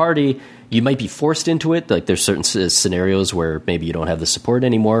ruling party, you might be forced into it. Like, there's certain scenarios where maybe you don't have the support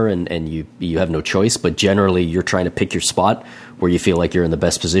anymore and you have no choice. But generally, you're trying to pick your spot where you feel like you're in the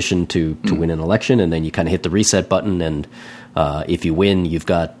best position to win an election, and then you kind of hit the reset button. And if you win, you've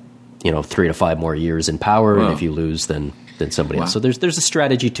got 3 to 5 more years in power. Wow. And if you lose, then somebody else. So there's a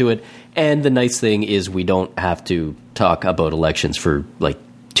strategy to it. And the nice thing is we don't have to talk about elections for like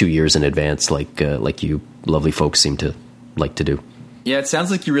 2 years in advance, like you lovely folks seem to like to do. Yeah, it sounds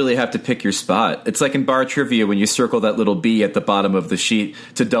like you really have to pick your spot. It's like in bar trivia when you circle that little B at the bottom of the sheet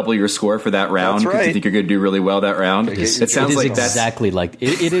to double your score for that round because you think you're going to do really well that round. It sounds like that's exactly like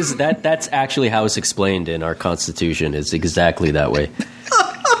it is. That's actually how it's explained in our Constitution. It's exactly that way.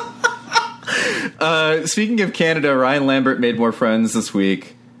 Speaking of Canada, Ryan Lambert made more friends this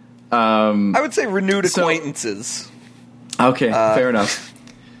week. I would say renewed acquaintances. Okay, fair enough.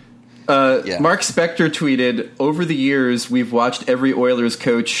 Mark Spector tweeted, over the years, we've watched every Oilers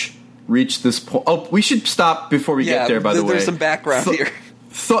coach reach this point. Oh, we should stop before we get there, by the way. There's some background here.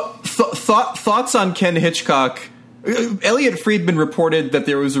 Thoughts on Ken Hitchcock? Elliot Friedman reported that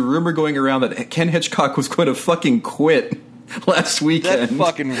there was a rumor going around that Ken Hitchcock was going to fucking quit last weekend. That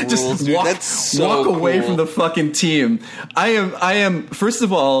fucking rules, Just dude. That's so walk away cool. from the fucking team. I am. First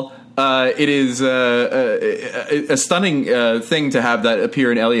of all, it is a stunning thing to have that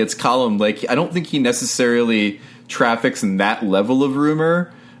appear in Elliot's column. Like, I don't think he necessarily traffics in that level of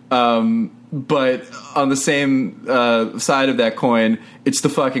rumor. But on the same side of that coin, it's the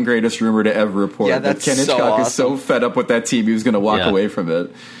fucking greatest rumor to ever report. Yeah, that's Ken Hitchcock so awesome. is so fed up with that team, he was going to walk away from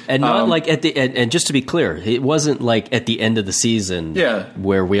it. And not like at the and just to be clear, it wasn't like at the end of the season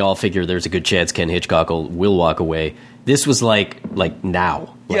where we all figure there's a good chance Ken Hitchcock will walk away. This was like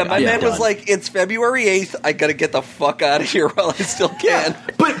now. Yeah, my man was like, it's February 8th. I got to get the fuck out of here while I still can.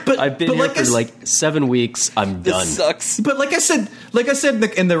 But I've been here for like 7 weeks. I'm done. This sucks. But like I said,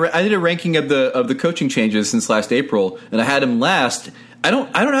 I did a ranking of the coaching changes since last April, and I had him last. I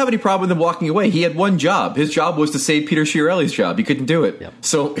don't have any problem with him walking away. He had one job. His job was to save Peter Chiarelli's job. He couldn't do it. Yep.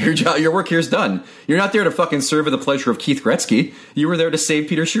 So your work here's done. You're not there to fucking serve at the pleasure of Keith Gretzky. You were there to save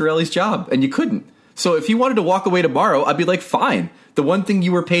Peter Chiarelli's job, and you couldn't. So if he wanted to walk away tomorrow, I'd be like, fine. The one thing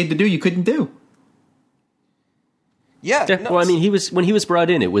you were paid to do, you couldn't do. Yeah. Well, I mean, when he was brought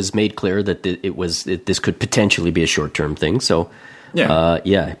in, it was made clear that this could potentially be a short-term thing. So,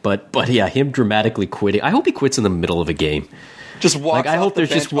 but him dramatically quitting. I hope he quits in the middle of a game. Just walks I hope off the there's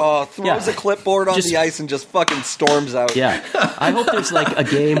bench, just throws a clipboard on the ice and just fucking storms out. Yeah, I hope there's like a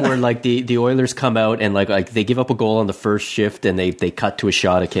game where like the Oilers come out and like they give up a goal on the first shift and they cut to a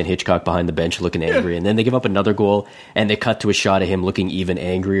shot of Ken Hitchcock behind the bench looking angry, and then they give up another goal and they cut to a shot of him looking even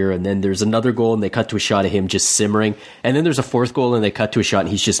angrier, and then there's another goal and they cut to a shot of him just simmering, and then there's a fourth goal and they cut to a shot and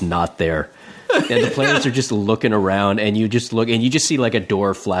he's just not there. And the players are just looking around, and you just look, and you just see like a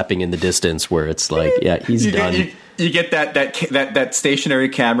door flapping in the distance where it's like, yeah, he's done. You get that stationary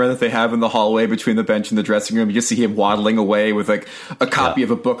camera that they have in the hallway between the bench and the dressing room. You just see him waddling away with like a copy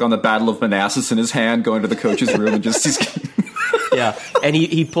of a book on the Battle of Manassas in his hand, going to the coach's room and just. Yeah, and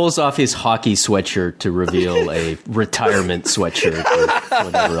he pulls off his hockey sweatshirt to reveal a retirement sweatshirt or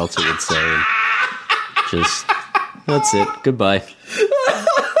whatever else he would say. And just that's it. Goodbye.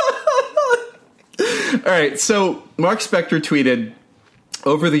 All right, so Mark Spector tweeted,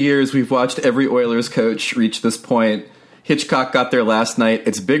 over the years, we've watched every Oilers coach reach this point. Hitchcock got there last night.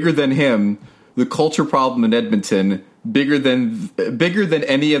 It's bigger than him. The culture problem in Edmonton, bigger than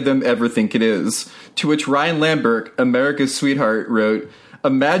any of them ever think it is. To which Ryan Lambert, America's sweetheart, wrote,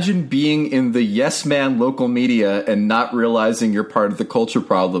 imagine being in the yes man local media and not realizing you're part of the culture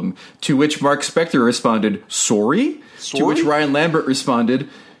problem. To which Mark Spector responded, sorry? To which Ryan Lambert responded,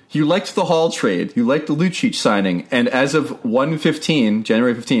 you liked the Hall trade. You liked the Lucic signing. And as of 1/15,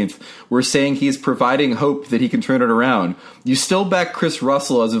 January 15th, we're saying he's providing hope that he can turn it around. You still back Chris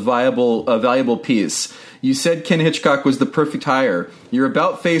Russell as a valuable piece. You said Ken Hitchcock was the perfect hire. Your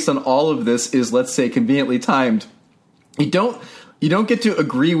about face on all of this is, let's say, conveniently timed. You don't get to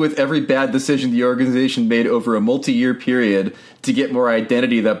agree with every bad decision the organization made over a multi-year period to get more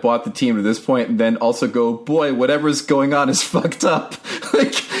identity that brought the team to this point, and then also go, boy, whatever's going on is fucked up.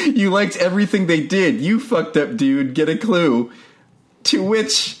 Like, you liked everything they did. You fucked up, dude. Get a clue. To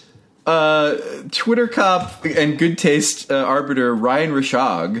which Twitter cop and good taste arbiter Ryan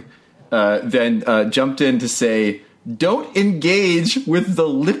Rishaug then jumped in to say, don't engage with the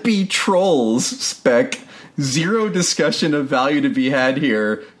lippy trolls, Spec. Zero discussion of value to be had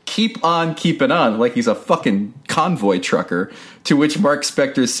here. Keep on keeping on, like he's a fucking convoy trucker. To which Mark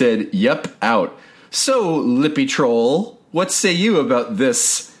Spector said, yep, out. So, lippy troll, what say you about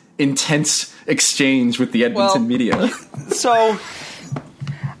this intense exchange with the Edmonton media? So,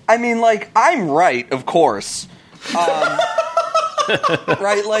 I mean, like, I'm right, of course.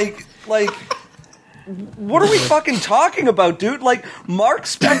 Right, like, what are we fucking talking about, dude? Like, Mark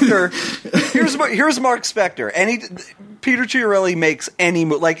Spector, here's Mark Spector. Peter Chiarelli makes any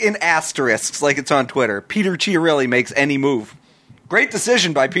move, like in asterisks, like it's on Twitter. Peter Chiarelli makes any move. Great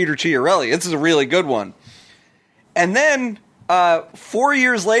decision by Peter Chiarelli. This is a really good one. And then 4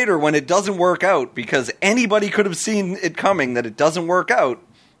 years later, when it doesn't work out, because anybody could have seen it coming that it doesn't work out,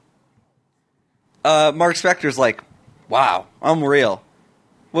 Mark Spector's like, wow, I'm real.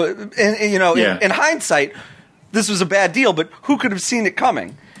 Well, and you know, in hindsight, this was a bad deal, but who could have seen it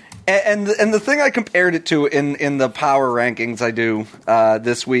coming? And the thing I compared it to in the power rankings I do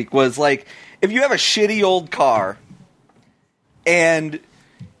this week was like, if you have a shitty old car and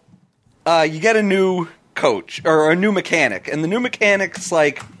you get a new coach or a new mechanic, and the new mechanic's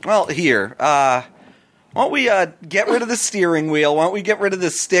like, well, here, why don't we get rid of the steering wheel? Why don't we get rid of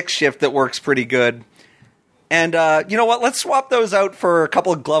this stick shift that works pretty good? And you know what? Let's swap those out for a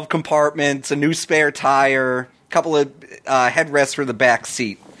couple of glove compartments, a new spare tire, a couple of headrests for the back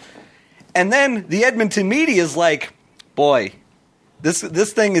seat. And then the Edmonton media is like, boy, this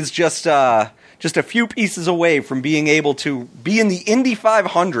thing is just a few pieces away from being able to be in the Indy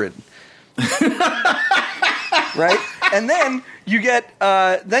 500. Right? And then you get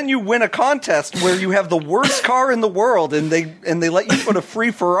then you win a contest where you have the worst car in the world, and they let you put a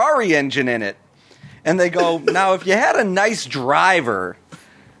free Ferrari engine in it. And they go, now if you had a nice driver,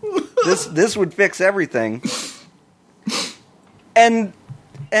 this would fix everything. And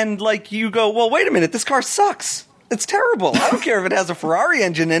like you go, well, wait a minute, this car sucks. It's terrible. I don't care if it has a Ferrari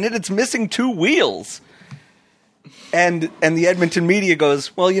engine in it. It's missing 2 wheels. And the Edmonton media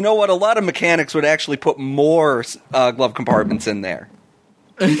goes, well, you know what? A lot of mechanics would actually put more glove compartments in there.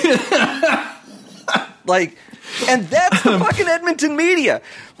 Like, and that's the fucking Edmonton media.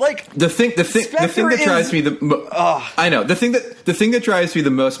 Like, the thing that drives me I know the thing that drives me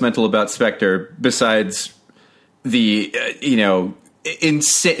the most mental about Spectre, besides the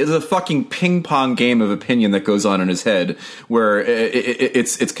the fucking ping pong game of opinion that goes on in his head, where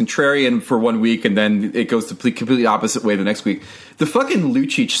it's contrarian for 1 week and then it goes the completely opposite way the next week. The fucking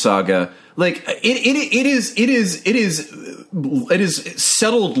Lucic saga, like it is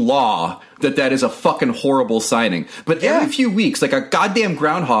settled law that is a fucking horrible signing. But every few weeks, like a goddamn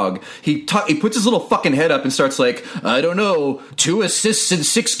groundhog, he puts his little fucking head up and starts like, I don't know, 2 assists in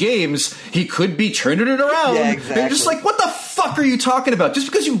 6 games. He could be turning it around. Yeah, exactly. And you're just like, what the fuck are you talking about? Just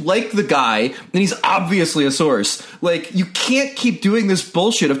because you like the guy, and he's obviously a source, like, you can't keep doing this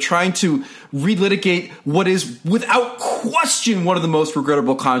bullshit of trying to relitigate what is, without question, one of the most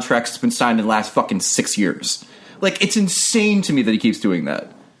regrettable contracts that's been signed in the last fucking 6 years. Like, it's insane to me that he keeps doing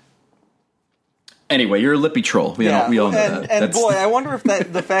that. Anyway, you're a lippy troll. We all know that. And boy, I wonder if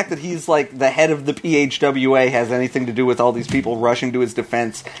the fact that he's like the head of the PHWA has anything to do with all these people rushing to his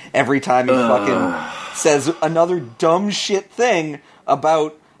defense every time he fucking says another dumb shit thing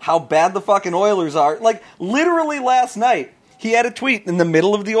about how bad the fucking Oilers are. Like, literally last night, he had a tweet in the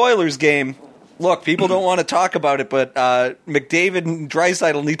middle of the Oilers game. Look, people don't want to talk about it, but McDavid and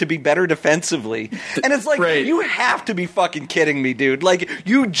Draisaitl need to be better defensively. And it's like, right. You have to be fucking kidding me, dude. Like,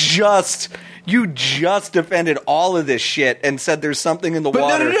 you just defended all of this shit and said there's something in the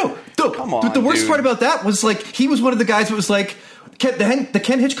water. No. Come on, but the worst dude. part about that was, like, he was one of the guys that was like, the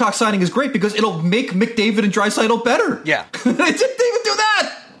Ken Hitchcock signing is great because it'll make McDavid and Draisaitl better. Yeah. They didn't even do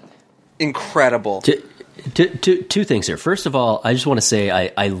that. Incredible. Two things here. First of all, I just want to say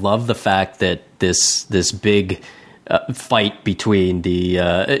I love the fact that this big fight between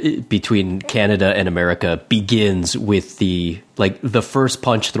Canada and America begins with the first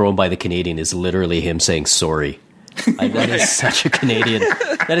punch thrown by the Canadian is literally him saying sorry. That is such a Canadian.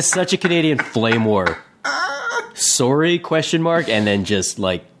 That is such a Canadian flame war. Sorry ? And then just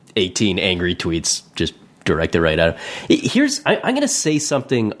like 18 angry tweets just directed right at him. I'm going to say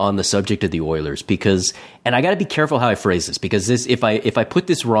something on the subject of the Oilers because, and I got to be careful how I phrase this because if I put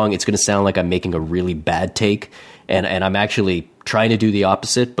this wrong, it's going to sound like I'm making a really bad take, and I'm actually trying to do the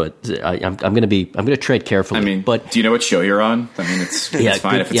opposort. But I'm going to tread carefully. I mean, but do you know what show you're on? I mean, it's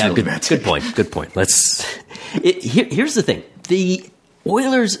fine if it's really bad. Good point. Here's the thing: the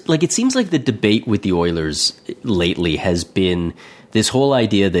Oilers, like, it seems like the debate with the Oilers lately has been this whole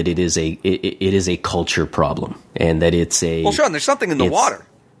idea that it is a culture problem and that it's a... Well, Sean, there's something in the water.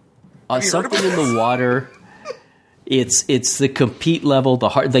 Something in the water. It's the compete level,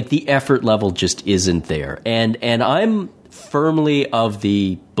 the effort level just isn't there. And I'm firmly of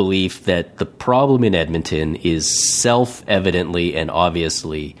the belief that the problem in Edmonton is self-evidently and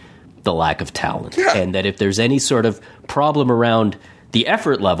obviously the lack of talent. Yeah. And that if there's any sort of problem around the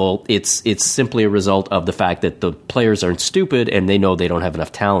effort level, it's simply a result of the fact that the players aren't stupid and they know they don't have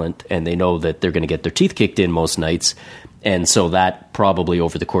enough talent and they know that they're going to get their teeth kicked in most nights. And so that probably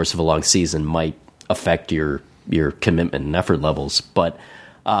over the course of a long season might affect your commitment and effort levels. But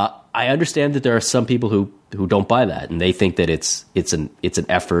I understand that there are some people who don't buy that and they think that it's an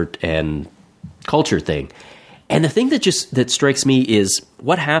effort and culture thing. And the thing that strikes me is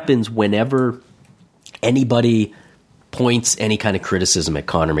what happens whenever anybody points any kind of criticism at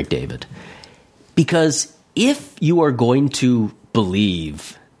Connor McDavid. Because if you are going to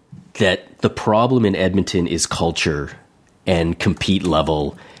believe that the problem in Edmonton is culture and compete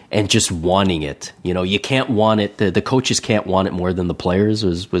level and just wanting it, you can't want it. The coaches can't want it more than the players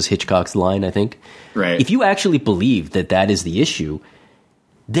was Hitchcock's line, I think. Right. If you actually believe that is the issue,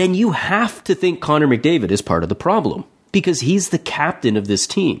 then you have to think Connor McDavid is part of the problem because he's the captain of this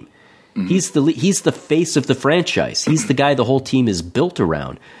team. Mm-hmm. He's the face of the franchise. He's the guy the whole team is built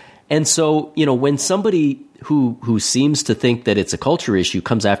around. And so, when somebody who seems to think that it's a culture issue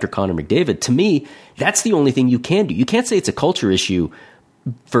comes after Connor McDavid, to me, that's the only thing you can do. You can't say it's a culture issue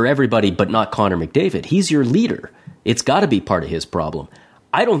for everybody but not Connor McDavid. He's your leader. It's got to be part of his problem.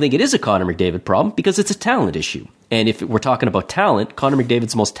 I don't think it is a Connor McDavid problem because it's a talent issue. And if we're talking about talent, Connor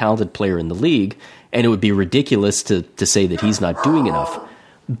McDavid's the most talented player in the league, and it would be ridiculous to say that he's not doing enough.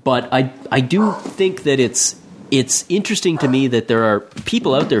 But I do think that it's interesting to me that there are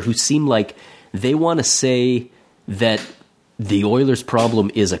people out there who seem like they want to say that the Oilers'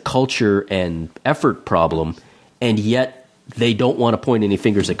 problem is a culture and effort problem, and yet they don't want to point any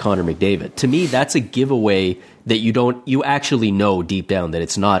fingers at Connor McDavid. To me, that's a giveaway that you actually know deep down that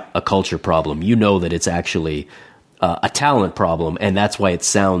it's not a culture problem. You know that it's actually a talent problem, and that's why it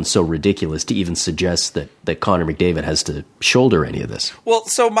sounds so ridiculous to even suggest that Connor McDavid has to shoulder any of this. Well,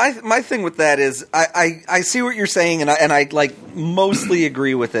 so my thing with that is I see what you're saying, and I like mostly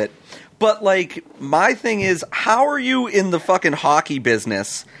agree with it. But like my thing is, how are you in the fucking hockey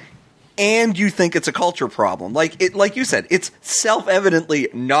business and you think it's a culture problem? Like you said, it's self-evidently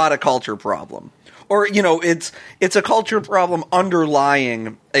not a culture problem. Or, it's a culture problem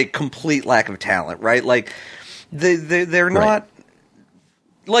underlying a complete lack of talent, right? Like they're not, right.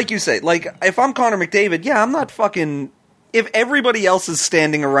 Like you say, like if I'm Connor McDavid, yeah, I'm not fucking, if everybody else is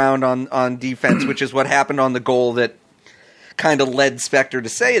standing around on defense, which is what happened on the goal that kind of led Spector to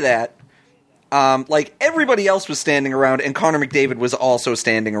say that, like everybody else was standing around and Connor McDavid was also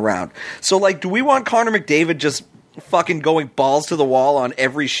standing around. So like, do we want Connor McDavid just fucking going balls to the wall on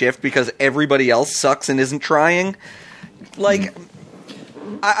every shift because everybody else sucks and isn't trying? Like,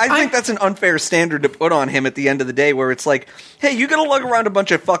 I think that's an unfair standard to put on him at the end of the day, where it's like, hey, you gotta lug around a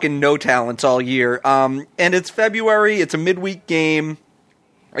bunch of fucking no talents all year, and it's February, it's a midweek game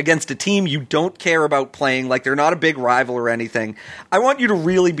against a team you don't care about playing, like they're not a big rival or anything. I want you to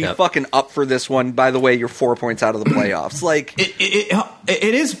really be fucking up for this one. By the way, you're 4 points out of the playoffs. Like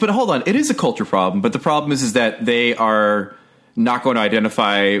it is, but hold on, it is a culture problem. But the problem is that they are not going to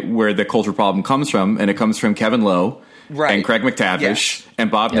identify where the culture problem comes from, and it comes from Kevin Lowe. Right. And Craig McTavish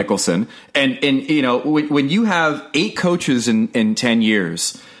and Bob Nicholson. And when you have 8 coaches in 10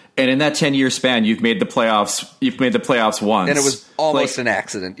 years, and in that 10-year span you've made the playoffs once. And it was almost an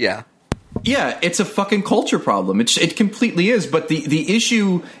accident, yeah. Yeah, it's a fucking culture problem. It completely is. But the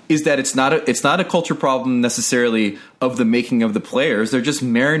issue is that it's not a culture problem necessarily of the making of the players. They're just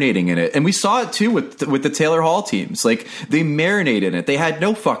marinating in it, and we saw it too with the Taylor Hall teams. Like they marinated in it. They had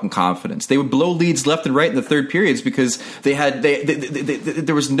no fucking confidence. They would blow leads left and right in the third periods because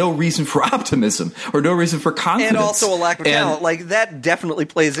there was no reason for optimism or no reason for confidence, and also a lack of talent. Like that definitely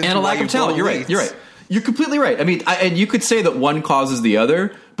plays into and a lack of talent. You're right. You're completely right. I mean, and you could say that one causes the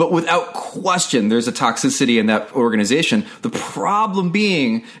other, but without question, there's a toxicity in that organization. The problem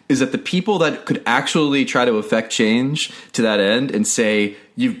being is that the people that could actually try to affect change to that end and say,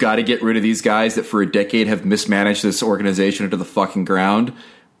 you've got to get rid of these guys that for a decade have mismanaged this organization into the fucking ground,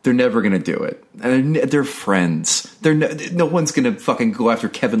 they're never going to do it. And they're friends. No one's going to fucking go after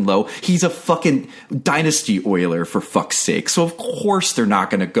Kevin Lowe. He's a fucking dynasty Oiler, for fuck's sake. So of course they're not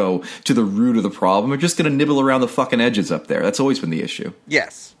going to go to the root of the problem. They're just going to nibble around the fucking edges up there. That's always been the issue.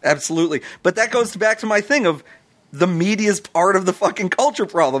 Yes, absolutely. But that goes back to my thing of the media's part of the fucking culture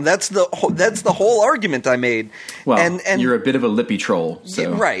problem. That's the whole argument I made. Well, and you're a bit of a lippy troll. So.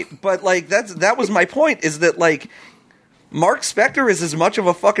 Yeah, right. But like that was my point, is that like Mark Spector is as much of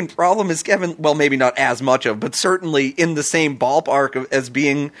a fucking problem as Kevin, well, maybe not as much of, but certainly in the same ballpark as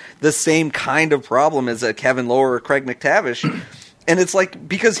being the same kind of problem as a Kevin Lowe or Craig McTavish. And it's like,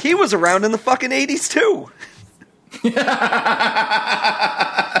 because he was around in the fucking 80s too.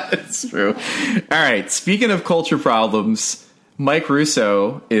 It's true. All right. Speaking of culture problems, Mike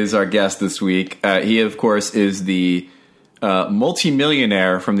Russo is our guest this week. He, of course, is the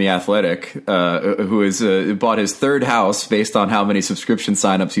multimillionaire from The Athletic, who has bought his third house based on how many subscription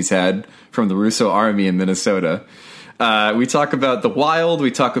signups he's had from the Russo Army in Minnesota. We talk about the Wild. We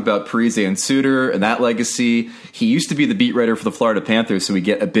talk about Parise and Suter and that legacy. He used to be the beat writer for the Florida Panthers, so we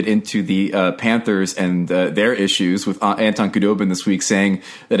get a bit into the Panthers and their issues, with Anton Khudobin this week saying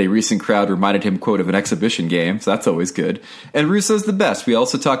that a recent crowd reminded him, quote, of an exhibition game. So that's always good. And Russo's the best. We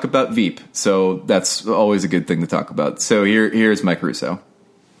also talk about Veep, so that's always a good thing to talk about. So here's Mike Russo.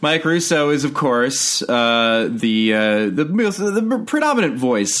 Mike Russo is, of course, the predominant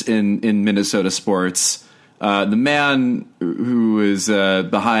voice in Minnesota sports. The man who is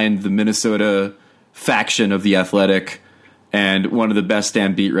behind the Minnesota faction of The Athletic, and one of the best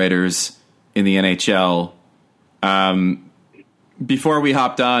damn beat writers in the NHL. Before we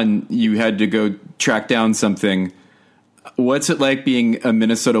hopped on, you had to go track down something. What's it like being a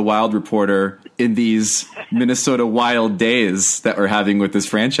Minnesota Wild reporter in these Minnesota Wild days that we're having with this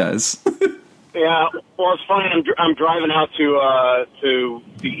franchise? Yeah, well, it's funny. I'm driving out to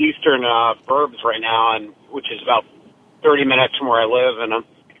the eastern burbs right now, and which is about 30 minutes from where I live, and I'm,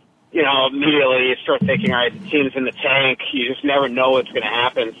 immediately you start thinking, all right, the team's in the tank. You just never know what's going to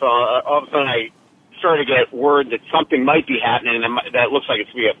happen. So all of a sudden, I started to get word that something might be happening, and that looks like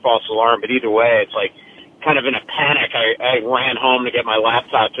it's going to be a false alarm. But either way, it's like kind of in a panic. I ran home to get my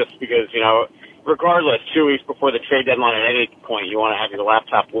laptop just because, regardless, 2 weeks before the trade deadline, at any point you want to have your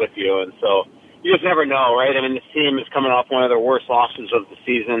laptop with you, and so you just never know, right? I mean, this team is coming off one of their worst losses of the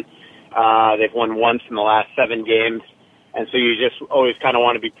season. They've won once in the last 7 games. And so you just always kind of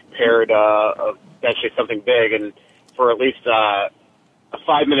want to be prepared, eventually something big. And for at least a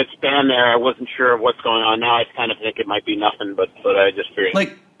 5-minute span there, I wasn't sure of what's going on. Now I kind of think it might be nothing, but I just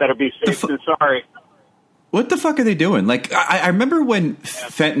figured better be safe than sorry. What the fuck are they doing? Like, I remember when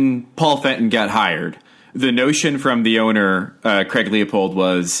Paul Fenton got hired, the notion from the owner, Craig Leopold,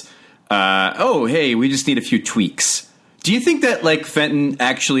 was, hey, we just need a few tweaks. Do you think that, Fenton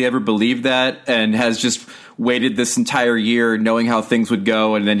actually ever believed that and has just waited this entire year knowing how things would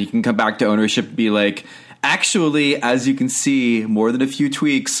go, and then he can come back to ownership and be like, actually, as you can see, more than a few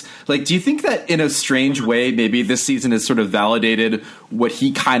tweaks? Do you think that in a strange way, maybe this season has sort of validated what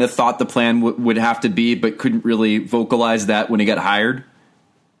he kind of thought the plan would have to be, but couldn't really vocalize that when he got hired?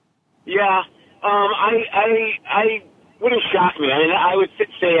 Yeah, I wouldn't shock me. I mean, I would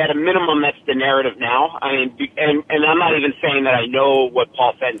say at a minimum that's the narrative now. I mean, and I'm not even saying that I know what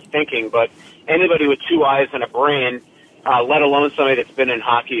Paul Fenton's thinking, but anybody with 2 eyes and a brain, let alone somebody that's been in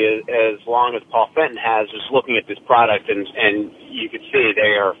hockey as long as Paul Fenton has, is looking at this product, and you can see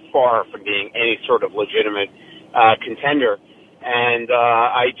they are far from being any sort of legitimate contender. And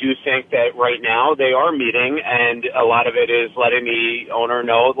I do think that right now they are meeting, and a lot of it is letting the owner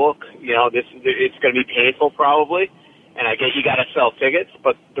know, look, it's going to be painful probably, and I get you got to sell tickets,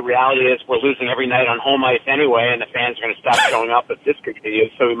 but the reality is we're losing every night on home ice anyway, and the fans are going to stop showing up if this continues,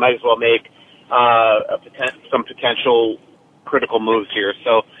 so we might as well make some potential critical moves here.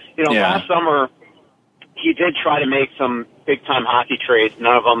 So, last summer he did try to make some big-time hockey trades.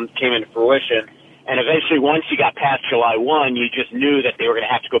 None of them came into fruition. And eventually, once you got past July 1, you just knew that they were going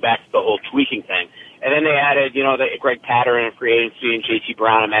to have to go back to the whole tweaking thing. And then they added, the Greg Pateryn in free agency and JT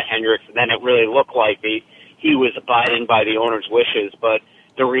Brown and Matt Hendricks, and then it really looked like he was abiding by the owner's wishes. But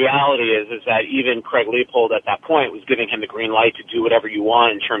the reality is that even Craig Leopold at that point was giving him the green light to do whatever you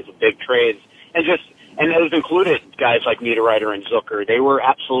want in terms of big trades. And those included guys like Niederreiter and Zucker. They were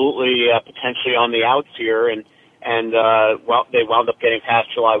absolutely potentially on the outs here, and they wound up getting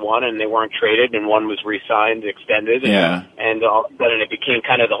past July 1, and they weren't traded, and one was re-signed, extended, and all of a sudden it became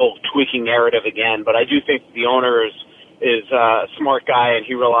kind of the whole tweaking narrative again. But I do think the owner is a smart guy, and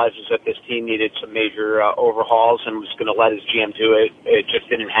he realizes that this team needed some major overhauls and was going to let his GM do it. It just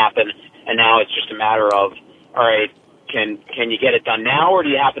didn't happen, and now it's just a matter of, all right, can you get it done now, or do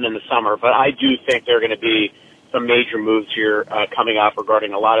you happen in the summer? But I do think there are going to be some major moves here coming up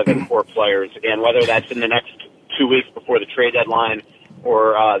regarding a lot of the core players. Again, whether that's in the next 2 weeks before the trade deadline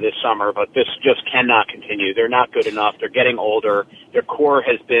or this summer, but this just cannot continue. They're not good enough. They're getting older. Their core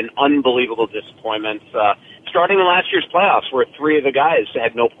has been unbelievable disappointments, starting in last year's playoffs, where 3 of the guys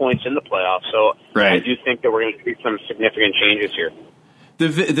had no points in the playoffs. So I do think that we're going to see some significant changes here.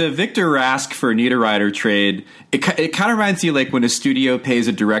 The Victor Rask for Niederreiter trade, it kind of reminds you like when a studio pays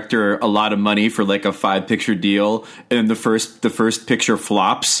a director a lot of money for like a 5-picture deal, and the first picture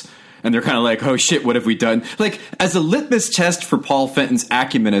flops, and they're kind of like, oh shit, what have we done? Like, as a litmus test for Paul Fenton's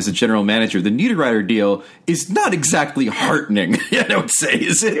acumen as a general manager, the Niederreiter deal is not exactly heartening, I would say,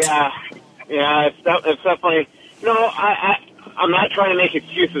 is it? Yeah, it's definitely. I'm not trying to make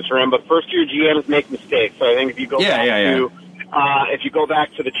excuses for him, but first-year GMs make mistakes. So I think if you go if you go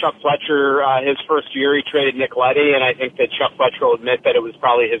back to the Chuck Fletcher, his first year, he traded Nick Leddy, and I think that Chuck Fletcher will admit that it was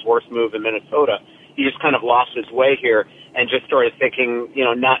probably his worst move in Minnesota. He just kind of lost his way here and just started thinking,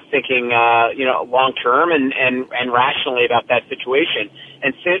 not thinking, long term and rationally about that situation.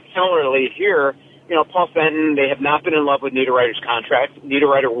 And similarly here, Paul Fenton, they have not been in love with Niederreiter's contract.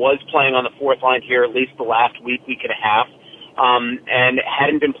 Niederreiter was playing on the fourth line here at least the last week and a half, and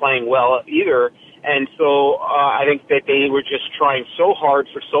hadn't been playing well either. And so I think that they were just trying so hard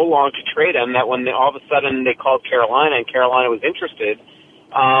for so long to trade him that when all of a sudden they called Carolina and Carolina was interested,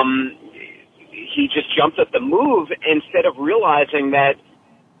 he just jumped at the move instead of realizing that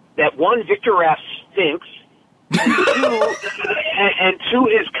one, Victor Rask stinks, and two,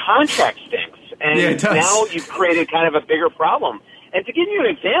 his contract stinks. And Yeah, it does. now you've created kind of a bigger problem. And to give you an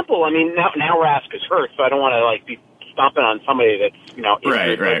example, I mean, now Rask is hurt, so I don't want to be stomping on somebody that's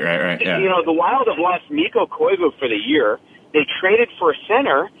injured. Right. Yeah. The Wild have lost Mikko Koivu for the year. They traded for a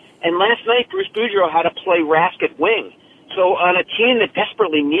center, and last night Bruce Boudreau had to play Rask at wing. So on a team that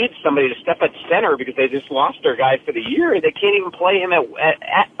desperately needs somebody to step at center because they just lost their guy for the year, they can't even play him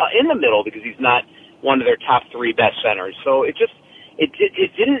in the middle because he's not one of their top three best centers. So it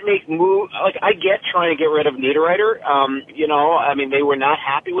didn't make move. Like, I get trying to get rid of Niederreiter. I mean, they were not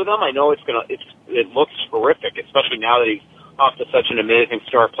happy with him. I know it looks horrific, especially now that he's off to such an amazing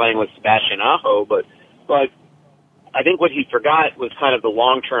start playing with Sebastian Aho. But I think what he forgot was kind of the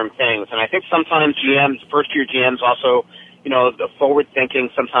long-term things. And I think sometimes first-year GMs also, the forward thinking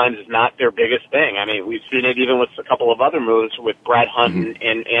sometimes is not their biggest thing. I mean, we've seen it even with a couple of other moves with Brad Hunt and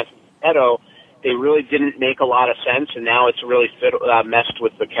Anthony Petto. They really didn't make a lot of sense, and now it's really messed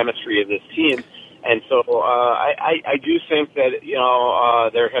with the chemistry of this team. And so I do think that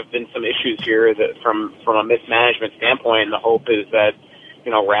there have been some issues here that from a mismanagement standpoint. And the hope is that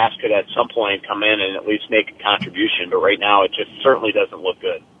Rask could at some point come in and at least make a contribution. But right now, it just certainly doesn't look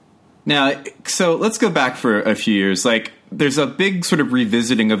good. Now, so let's go back for a few years. Like, there's a big sort of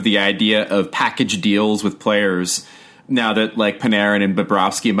revisiting of the idea of package deals with players. Now that Panarin and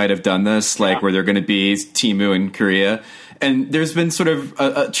Bobrovsky might have done this, where they're going to be Timu and Korea. And there's been sort of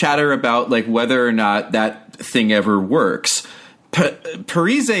a chatter about whether or not that thing ever works.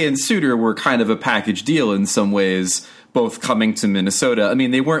 Parise and Suter were kind of a package deal in some ways, both coming to Minnesota. I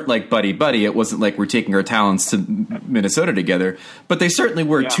mean, they weren't buddy-buddy. It wasn't like we're taking our talents to Minnesota together. But they certainly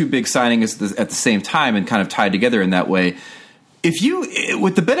were two big signings at the same time and kind of tied together in that way.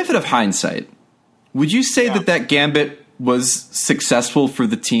 With the benefit of hindsight, would you say that gambit was successful for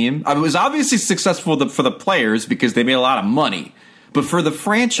the team? I mean, it was obviously successful for the players because they made a lot of money. But for the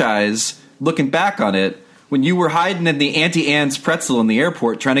franchise, looking back on it, when you were hiding in the Auntie Anne's pretzel in the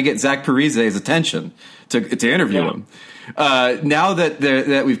airport trying to get Zach Parise's attention to interview him, now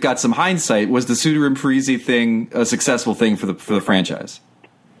that we've got some hindsight, was the Suter and Parise thing a successful thing for the franchise?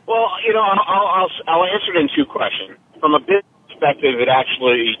 Well, I'll answer it in two questions. From a business perspective, it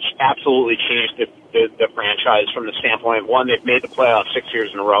actually absolutely changed the franchise from the standpoint, one, they've made the playoffs 6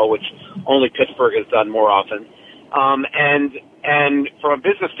 years in a row, which only Pittsburgh has done more often. And from a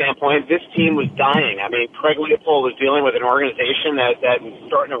business standpoint, this team was dying. I mean, Craig Leopold was dealing with an organization that was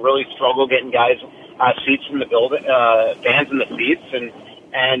starting to really struggle getting guys seats in the building, fans in the seats, and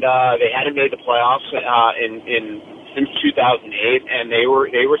they hadn't made the playoffs since 2008, and they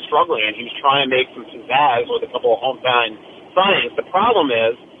were struggling. And he was trying to make some pizzazz with a couple of hometown signings. The problem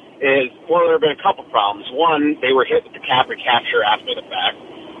is there have been a couple problems. One, they were hit with the cap recapture after the fact.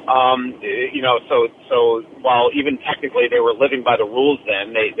 So while even technically they were living by the rules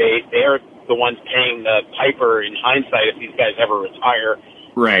then, they're the ones paying the piper in hindsight if these guys ever retire.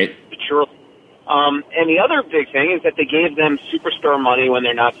 Right. Sure. And the other big thing is that they gave them superstar money when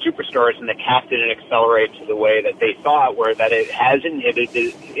they're not superstars, and the cap didn't accelerate to the way that they thought, where that it has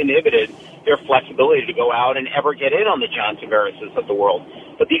inhibited their flexibility to go out and ever get in on the John Tavarises of the world.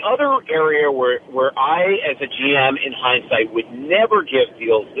 But the other area where I, as a GM in hindsight, would never give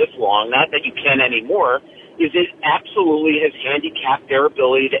deals this long, not that you can anymore, is it absolutely has handicapped their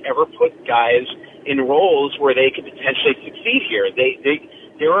ability to ever put guys in roles where they could potentially succeed here.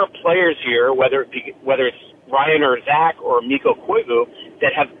 There are players here, whether it's Ryan or Zach or Mikko Koivu,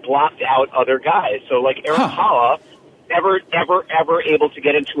 that have blocked out other guys. So like Eric Hala, ever able to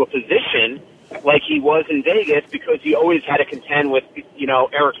get into a position like he was in Vegas because he always had to contend with,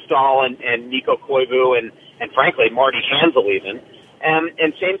 Eric Stahl and Mikko Koivu and frankly, Marty Hansel even.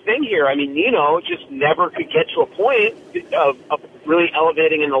 And same thing here. I mean, Nino just never could get to a point of really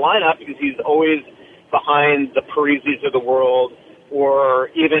elevating in the lineup because he's always behind the Parises of the world or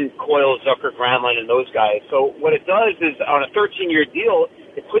even Coyle, Zucker, Granlund, and those guys. So what it does is on a 13-year deal,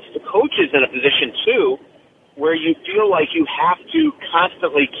 it puts the coaches in a position, too, where you feel like you have to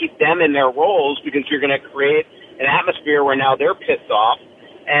constantly keep them in their roles because you're going to create an atmosphere where now they're pissed off.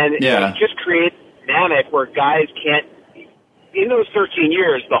 And it just creates a dynamic where guys can't – in those 13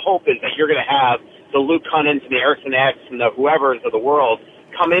 years, the hope is that you're going to have the Luke Cunnins and the Erickson X and the whoever's of the world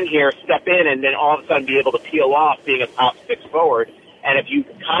come in here, step in, and then all of a sudden be able to peel off being a top six forward. And if you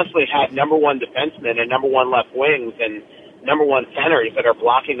constantly have number one defensemen and number one left wings and number one centers that are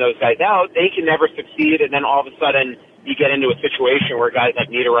blocking those guys out, they can never succeed. And then all of a sudden you get into a situation where guys like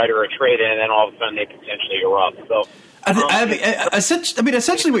Niederreiter are traded, and then all of a sudden they potentially erupt. So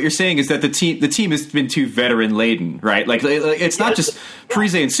Essentially, what you're saying is that the team has been too veteran laden, right? Like it's not just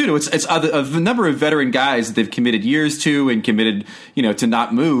Parise and Sudo; it's a number of veteran guys that they've committed years to and committed, to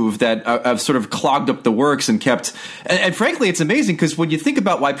not move that have sort of clogged up the works and kept. And frankly, it's amazing because when you think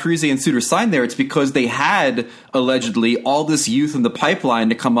about why Parise and Sudo signed there, it's because they had allegedly all this youth in the pipeline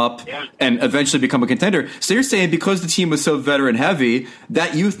to come up and eventually become a contender. So you're saying because the team was so veteran heavy,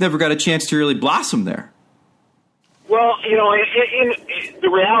 that youth never got a chance to really blossom there. Well, the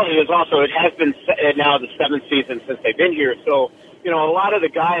reality is also it has been now the 7th season since they've been here. So, a lot of the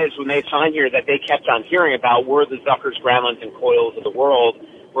guys when they signed here that they kept on hearing about were the Zuckers, Granlunds, and Coyles of the world,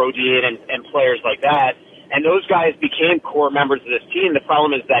 Brodin and players like that. And those guys became core members of this team. The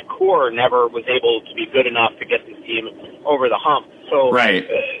problem is that core never was able to be good enough to get this team over the hump. So, right.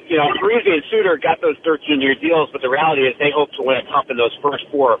 Parise and Suter got those 13-year deals, but the reality is they hope to win a cup in those first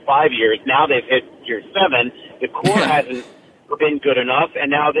 4 or 5 years. Now they've hit year 7. The core hasn't been good enough,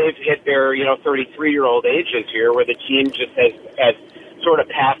 and now they've hit their 33-year-old ages here, where the team just has sort of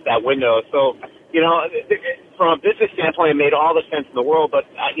passed that window. So, from a business standpoint, it made all the sense in the world. But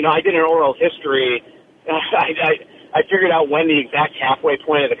I did an oral history. I figured out when the exact halfway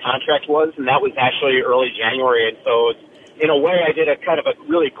point of the contract was, and that was actually early January. And so, in a way, I did a kind of a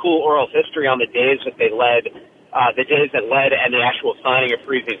really cool oral history on the days that they led. The days that led and the actual signing of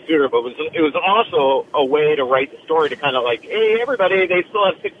Parise and Suter, but it was also a way to write the story to kind of like, hey, everybody, they still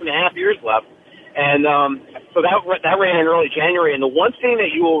have 6.5 years left. And so that ran in early January. And the one thing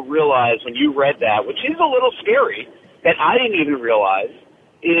that you will realize when you read that, which is a little scary, that I didn't even realize,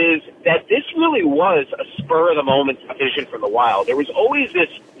 is that this really was a spur-of-the-moment decision from the Wild. There was always this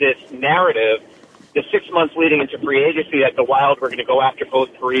narrative, the 6 months leading into free agency, that the Wild were going to go after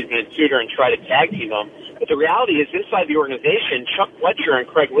both Parise and Suter and try to tag team them. But the reality is, inside the organization, Chuck Fletcher and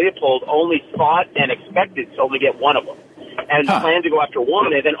Craig Leopold only thought and expected to only get one of them, and planned to go after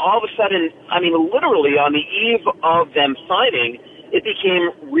one. And then all of a sudden, literally on the eve of them signing, it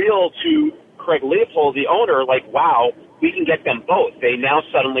became real to Craig Leopold, the owner, like, wow, we can get them both. They now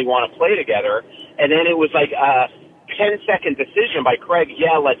suddenly want to play together. And then it was like a 10-second decision by Craig,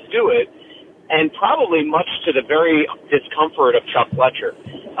 yeah, let's do it. And probably much to the very discomfort of Chuck Fletcher,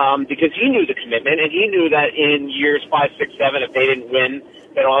 because he knew the commitment, and he knew that in years 5, 6, 7, if they didn't win,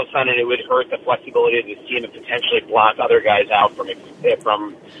 then all of a sudden it would hurt the flexibility of this team and potentially block other guys out from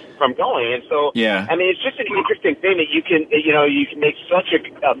going. And so, it's just an interesting thing that you can make such a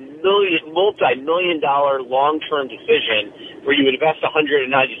multi-million-dollar long-term decision where you invest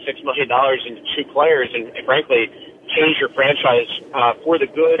 $196 million into 2 players and frankly, change your franchise for the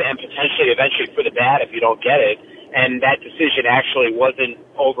good and potentially eventually for the bad if you don't get it. And that decision actually wasn't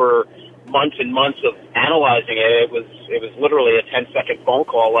over months and months of analyzing it. It was literally a 10-second phone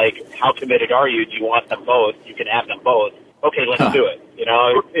call like, how committed are you? Do you want them both? You can have them both. Okay, let's do it.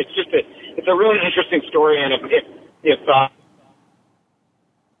 It's just it's a really interesting story. And if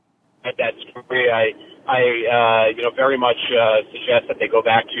that story, I very much suggest that they go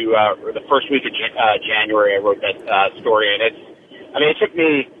back to the first week of January. I wrote that story, and it took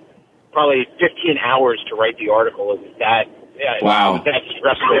me probably 15 hours to write the article. It was that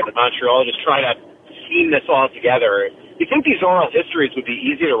stressful in Montreal, just trying to seam this all together. You think these oral histories would be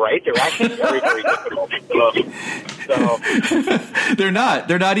easy to write? They're actually very, very difficult. So. They're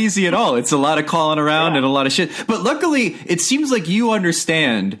not easy at all. It's a lot of calling around and a lot of shit. But luckily, it seems like you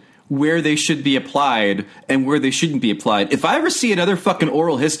understand where they should be applied and where they shouldn't be applied. If I ever see another fucking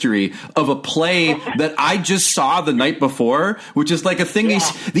oral history of a play that I just saw the night before, which is like a thing, the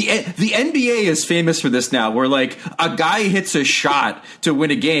NBA is famous for this now, where like a guy hits a shot to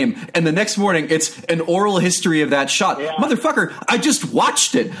win a game, and the next morning it's an oral history of that shot. Yeah. Motherfucker, I just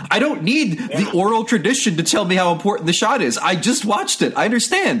watched it. I don't need the oral tradition to tell me how important the shot is. I just watched it. I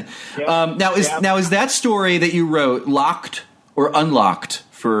understand. Yeah. Now is that story that you wrote locked or unlocked?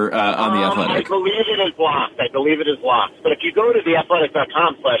 For on The Athletic? I believe it is locked. But if you go to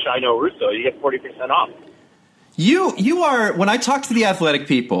theathletic.com/I know Russo, you get 40% off. You are, when I talk to the Athletic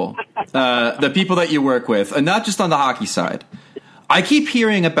people, the people that you work with, and not just on the hockey side, I keep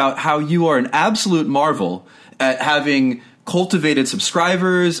hearing about how you are an absolute marvel at having cultivated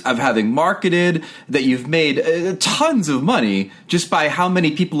subscribers, of having marketed, that you've made tons of money just by how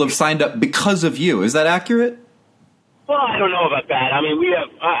many people have signed up because of you. Is that accurate? Well, I don't know about that. I mean, we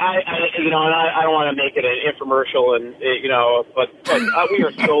have, and I don't want to make it an infomercial, but we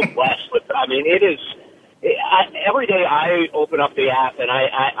are so blessed with. I mean, it is. Every day I open up the app, and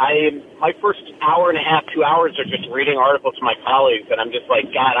my first hour and a half, 2 hours are just reading articles to my colleagues, and I'm just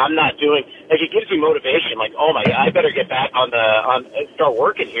like, God, I'm not doing. Like, it gives me motivation. Like, oh my God, I better get back start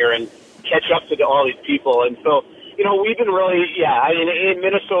working here and catch up to all these people, and so. we've been really, I mean, in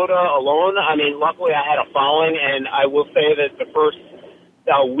Minnesota alone, I mean, luckily I had a following, and I will say that the first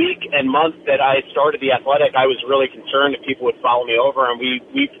week and month that I started The Athletic, I was really concerned if people would follow me over, and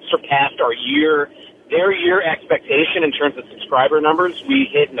we surpassed their year expectation in terms of subscriber numbers. We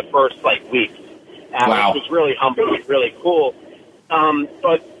hit in the first, week. Wow. Which was really humbling, really cool.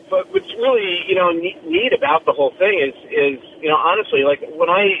 But what's really, neat about the whole thing is, honestly, when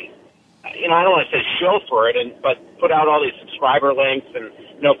I don't want to say show for it, but put out all these subscriber links and,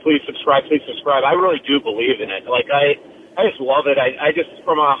 please subscribe. I really do believe in it. I just love it. I just,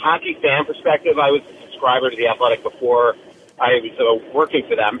 from a hockey fan perspective, I was a subscriber to The Athletic before I was working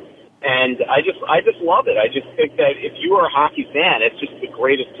for them. And I just love it. I just think that if you are a hockey fan, it's just the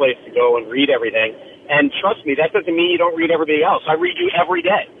greatest place to go and read everything. And trust me, that doesn't mean you don't read everything else. I read you every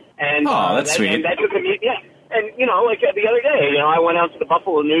day. And, that's sweet. And that doesn't mean, And, the other day, I went out to the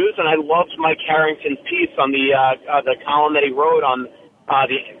Buffalo News, and I loved Mike Harrington's piece on the column that he wrote on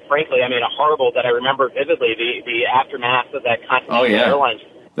frankly, I mean, a horrible that I remember vividly, the aftermath of that Continental Airlines.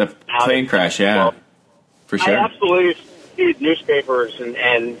 The plane crash, for sure. I absolutely read newspapers,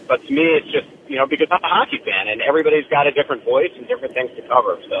 but to me, it's just, because I'm a hockey fan, and everybody's got a different voice and different things to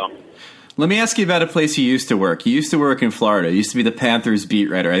cover, so. Let me ask you about a place you used to work. You used to work in Florida. You used to be the Panthers beat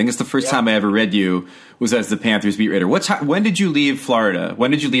writer. I think it's the first time I ever read you was as the Panthers beat writer. When did you leave Florida?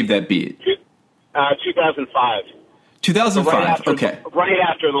 When did you leave that beat? 2005. 2005, So okay. Right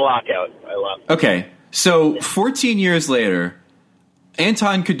after the lockout, I left. Okay, so 14 years later,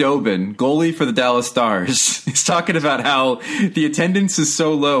 Anton Khudobin, goalie for the Dallas Stars, is talking about how the attendance is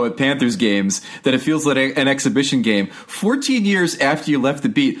so low at Panthers games that it feels like an exhibition game. 14 years after you left the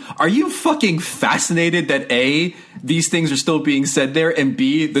beat, are you fucking fascinated that A, these things are still being said there, and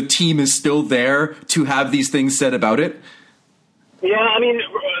B, the team is still there to have these things said about it? Yeah, I mean,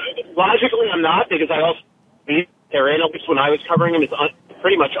 logically I'm not, because I also at least when I was covering him, is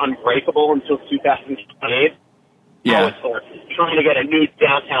pretty much unbreakable until 2028. Yeah. It's trying to get a new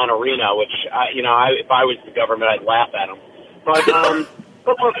downtown arena, which, if I was the government, I'd laugh at them. But,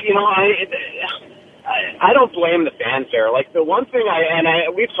 but look, I don't blame the fans there. The one thing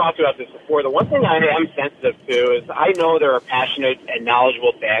we've talked about this before, the one thing I am sensitive to is I know there are passionate and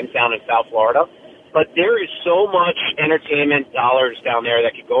knowledgeable fans down in South Florida, but there is so much entertainment dollars down there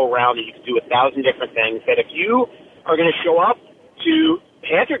that could go around and you can do 1,000 different things that if you are going to show up to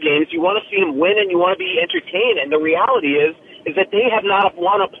Panther games, you want to see them win and you want to be entertained. And the reality is that they have not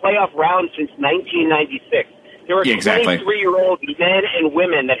won a playoff round since 1996. There are 23-year-old men and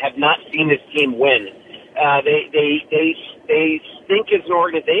women that have not seen this team win. They stink as an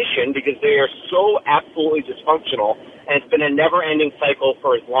organization because they are so absolutely dysfunctional, and it's been a never-ending cycle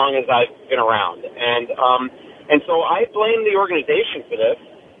for as long as I've been around. And so I blame the organization for this,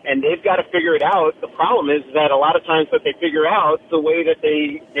 and they've got to figure it out. The problem is that a lot of times what they figure out, the way that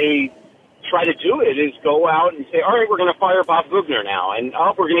they try to do it is go out and say, all right, we're going to fire Bob Gugner now, and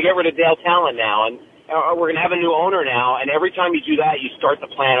we're going to get rid of Dale Talon now, and we're going to have a new owner now. And every time you do that, you start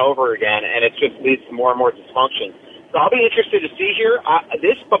the plan over again, and it just leads to more and more dysfunction. So I'll be interested to see here.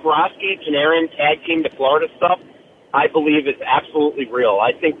 This Bobrovsky-Panarin tag team to Florida stuff, I believe is absolutely real.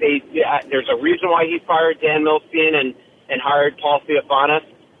 I think there's a reason why he fired Dan Milstein and hired Paul Theophanis.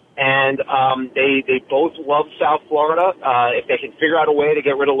 And they both love South Florida. If they can figure out a way to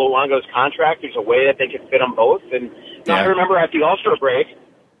get rid of Luongo's contract, there's a way that they can fit them both. And I remember at the All-Star break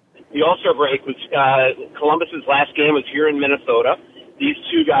was Columbus's last game was here in Minnesota. These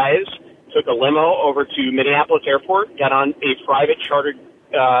two guys took a limo over to Minneapolis Airport, got on a private chartered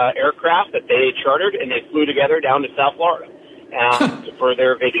aircraft that they chartered, and they flew together down to South Florida for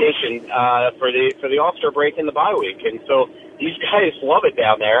their vacation for the All-Star break and the bye week. And so these guys love it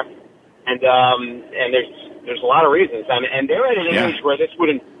down there, and there's a lot of reasons. And they're at an age where this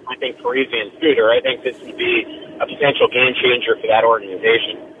wouldn't, I think, Parisi and Scooter. I think this would be a potential game changer for that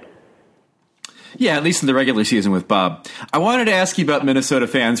organization. Yeah, at least in the regular season with Bob. I wanted to ask you about Minnesota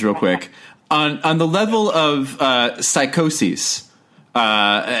fans real quick. On the level of psychoses,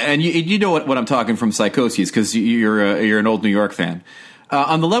 and you know what I'm talking from psychoses because you're an old New York fan.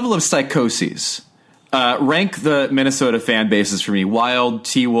 On the level of psychoses, rank the Minnesota fan bases for me: Wild,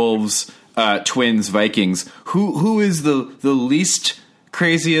 T-Wolves, Twins, Vikings. Who is the least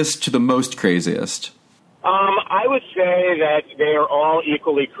craziest to the most craziest? I would say that they are all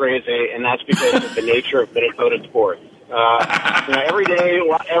equally crazy, and that's because of the nature of Minnesota sports. Every day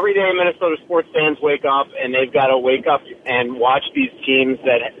Minnesota sports fans wake up, and they've got to wake up and watch these teams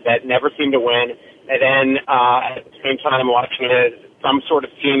that never seem to win, and then at the same time watching some sort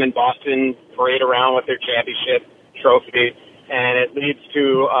of team in Boston parade around with their championship trophy, and it leads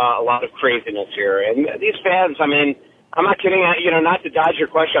to a lot of craziness here. And these fans, I mean, I'm not kidding. Not to dodge your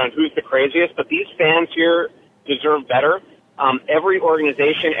question on who's the craziest, but these fans here deserve better. Every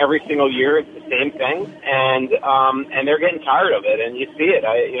organization, every single year, it's the same thing, and they're getting tired of it, and you see it.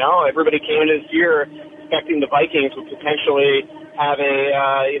 Everybody came into this year expecting the Vikings would potentially have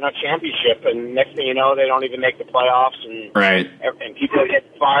a championship, and next thing you know, they don't even make the playoffs, and right, and people get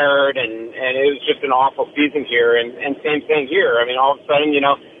fired, and it was just an awful season here, and same thing here. I mean, all of a sudden,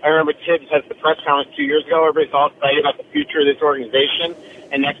 I remember Tibbs has the press conference 2 years ago. Everybody's all excited about the future of this organization,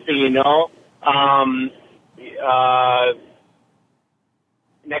 and next thing you know,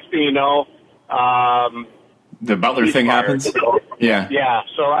 the Butler thing happens. Yeah.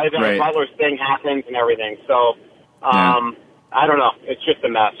 So the Butler thing happens and everything. So I don't know. It's just a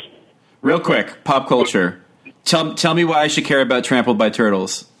mess. Real quick, pop culture. Tell me why I should care about Trampled by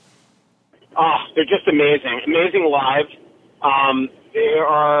Turtles. Oh, they're just amazing. Amazing live.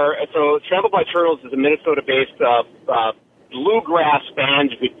 Trampled by Turtles is a Minnesota-based bluegrass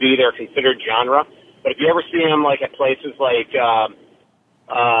band would be their considered genre. But if you ever see them like at places like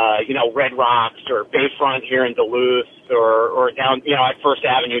Red Rocks or Bayfront here in Duluth or down at First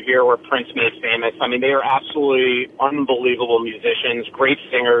Avenue here where Prince made famous, I mean, they are absolutely unbelievable musicians, great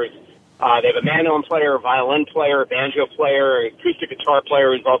singers. They have a mandolin player, a violin player, a banjo player, an acoustic guitar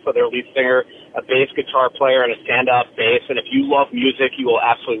player who's also their lead singer, a bass guitar player, and a stand-up bass. And if you love music, you will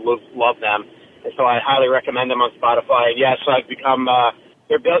absolutely love them. And so I highly recommend them on Spotify. And yes, I've become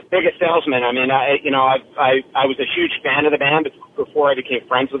their biggest salesman. I mean, I was a huge fan of the band before I became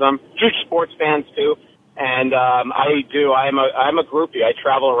friends with them. Huge sports fans too. And I'm a groupie. I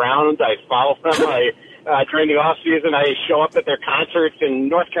travel around. I follow them. During the off season, I show up at their concerts in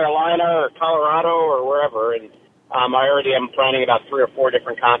North Carolina or Colorado or wherever, and I already am planning about 3 or 4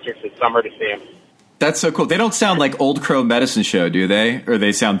 different concerts this summer to see them. That's so cool. They don't sound like Old Crow Medicine Show, do they? Or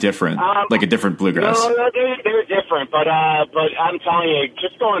they sound different, like a different bluegrass? No, they're different. But I'm telling you,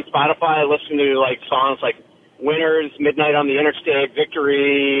 just go on Spotify, listen to like songs like "Winners," "Midnight on the Interstate,"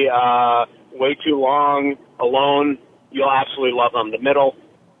 "Victory," "Way Too Long," "Alone." You'll absolutely love them. "The Middle."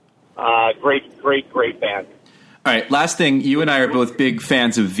 Great band. All right, last thing. You and I are both big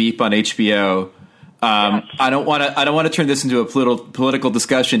fans of Veep on HBO. Yes. I don't want to turn this into a political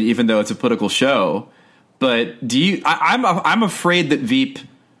discussion, even though it's a political show. But I'm afraid that Veep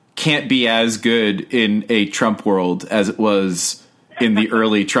can't be as good in a Trump world as it was in the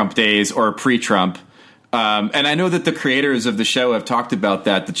early Trump days or pre-Trump. And I know that the creators of the show have talked about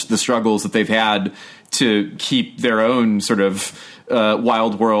that, the struggles that they've had to keep their own sort of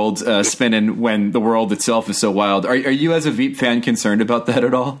wild world spinning when the world itself is so wild. Are you, as a Veep fan, concerned about that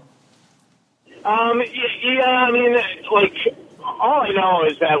at all? Yeah, I mean, like, all I know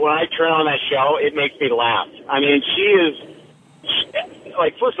is that when I turn on that show, it makes me laugh. I mean,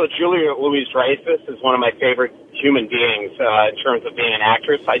 first of all, Julia Louis-Dreyfus is one of my favorite human beings in terms of being an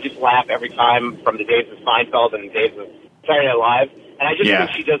actress. I just laugh every time, from the days of Seinfeld and the days of Saturday Night Live. And I just think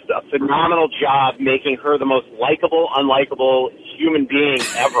she does a phenomenal job making her the most likable, unlikable human being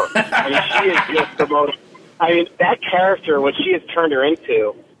ever. I mean, she is just the most... I mean, that character, what she has turned her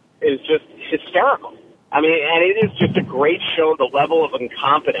into, is just hysterical. I mean, and it is just a great show, the level of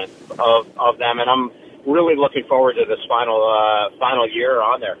incompetence of them, and I'm really looking forward to this final year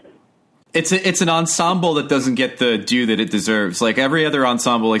on there. It's an ensemble that doesn't get the due that it deserves. Like every other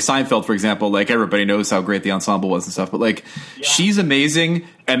ensemble, like Seinfeld, for example, like everybody knows how great the ensemble was and stuff, but like she's amazing,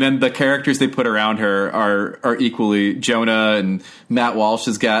 and then the characters they put around her are equally. Jonah and Matt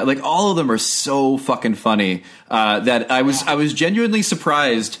Walsh's guy, like all of them are so fucking funny that I was genuinely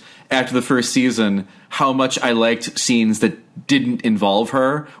surprised after the first season how much I liked scenes that didn't involve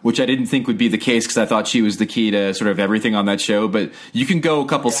her, which I didn't think would be the case because I thought she was the key to sort of everything on that show. But you can go a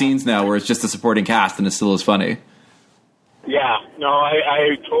couple scenes now where it's just a supporting cast and it still is funny. Yeah, no,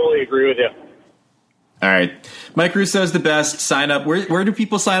 I totally agree with you. All right. Mike Russo's the best. Sign up. Where do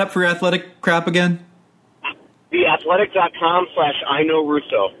people sign up for Athletic crap again? TheAthletic.com/I know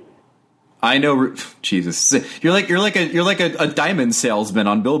Russo. I know, Jesus, you're like a diamond salesman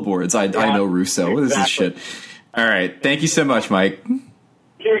on billboards. I know Russo. What is this shit? All right, thank you so much, Mike.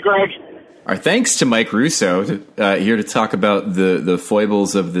 Hey, Greg. Our thanks to Mike Russo here to talk about the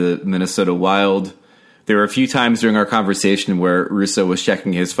foibles of the Minnesota Wild. There were a few times during our conversation where Russo was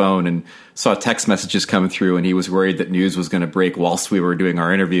checking his phone and saw text messages come through, and he was worried that news was going to break whilst we were doing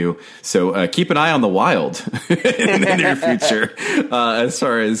our interview. So keep an eye on the Wild in the near future as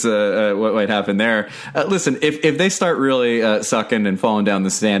far as what might happen there. Listen, if they start really sucking and falling down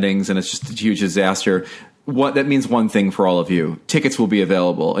the standings and it's just a huge disaster, that means one thing for all of you. Tickets will be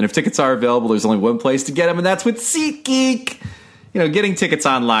available. And if tickets are available, there's only one place to get them, and that's with SeatGeek. getting tickets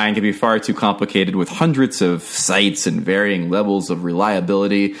online can be far too complicated with hundreds of sites and varying levels of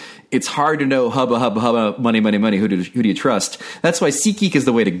reliability. It's hard to know hubba, money, who do you trust? That's why SeatGeek is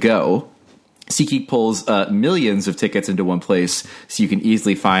the way to go. SeatGeek pulls millions of tickets into one place so you can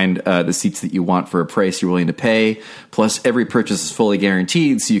easily find the seats that you want for a price you're willing to pay. Plus, every purchase is fully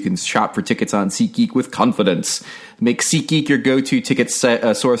guaranteed so you can shop for tickets on SeatGeek with confidence. Make SeatGeek your go-to ticket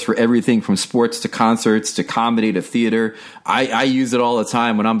source for everything from sports to concerts to comedy to theater. I use it all the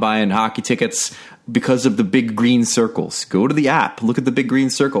time when I'm buying hockey tickets because of the big green circles. Go to the app. Look at the big green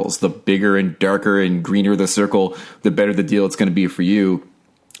circles. The bigger and darker and greener the circle, the better the deal it's going to be for you.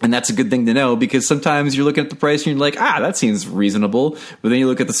 And that's a good thing to know because sometimes you're looking at the price and you're like, that seems reasonable. But then you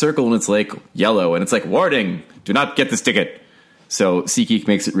look at the circle and it's like yellow and it's like, warning, do not get this ticket. So SeatGeek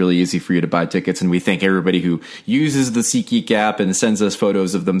makes it really easy for you to buy tickets, and we thank everybody who uses the SeatGeek app and sends us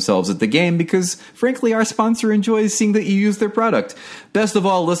photos of themselves at the game because, frankly, our sponsor enjoys seeing that you use their product. Best of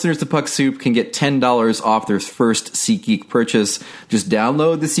all, listeners to Puck Soup can get $10 off their first SeatGeek purchase. Just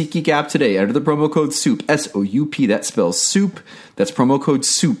download the SeatGeek app today. Enter the promo code SOUP, S-O-U-P, that spells soup. That's promo code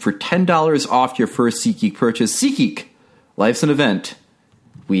SOUP for $10 off your first SeatGeek purchase. SeatGeek, life's an event.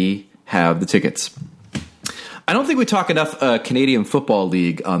 We have the tickets. I don't think we talk enough Canadian Football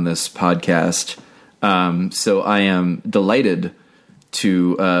League on this podcast, so I am delighted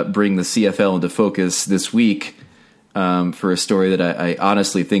to bring the CFL into focus this week for a story that I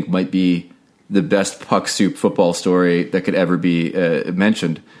honestly think might be the best Puck Soup football story that could ever be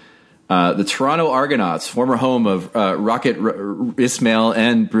mentioned. The Toronto Argonauts, former home of Rocket Ismail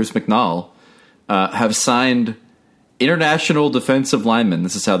and Bruce McNall, have signed international defensive lineman.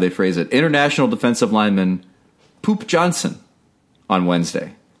 This is how they phrase it. International defensive lineman Poop Johnson on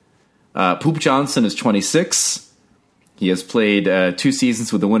Wednesday. Poop Johnson is 26. He has played 2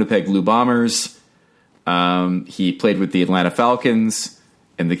 seasons with the Winnipeg Blue Bombers. He played with the Atlanta Falcons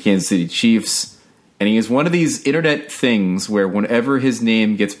and the Kansas City Chiefs. And he is one of these internet things where whenever his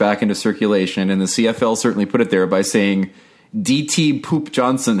name gets back into circulation, and the CFL certainly put it there by saying, DT Poop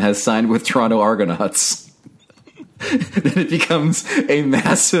Johnson has signed with Toronto Argonauts, then it becomes a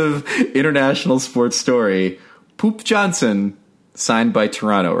massive international sports story. Poop Johnson signed by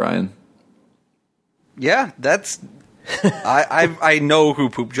Toronto, Ryan. Yeah, that's... I know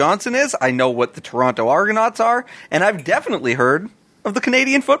who Poop Johnson is. I know what the Toronto Argonauts are. And I've definitely heard of the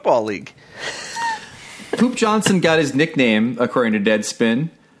Canadian Football League. Poop Johnson got his nickname, according to Deadspin,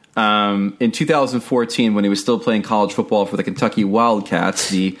 in 2014 when he was still playing college football for the Kentucky Wildcats.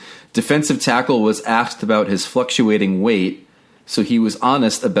 The defensive tackle was asked about his fluctuating weight, so he was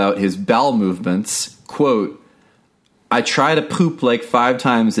honest about his bowel movements. Quote, I try to poop like 5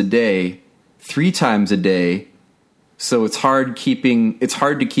 times a day, 3 times a day, so it's hard to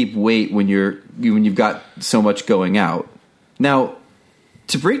keep weight when you've got so much going out. Now,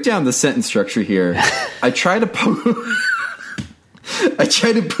 to break down the sentence structure here, I try to poop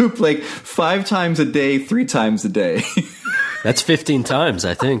like 5 times a day, 3 times a day. That's 15 times,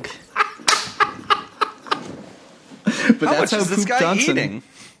 I think. But How that's much is this Poop guy Johnson, eating?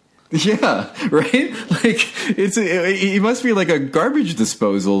 Yeah, right? Like, it must be like a garbage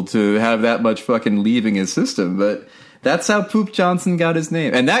disposal to have that much fucking leaving his system, but that's how Poop Johnson got his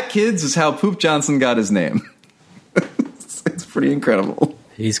name. And that, kids, is how Poop Johnson got his name. It's pretty incredible.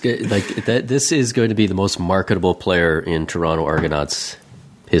 He's good. Like that. This is going to be the most marketable player in Toronto Argonauts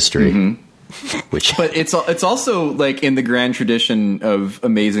history. Mm-hmm. But it's also like in the grand tradition of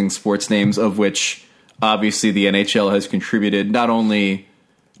amazing sports names, of which obviously the NHL has contributed. Not only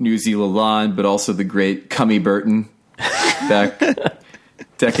New Zealand Lawn, but also the great Cummy Burton back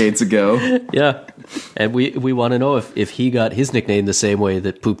decades ago. Yeah, and we want to know if he got his nickname the same way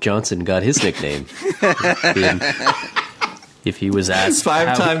that Poop Johnson got his nickname. If he was asked,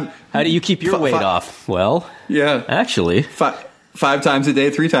 how do you keep your weight off? Well, yeah, actually, 5 times a day,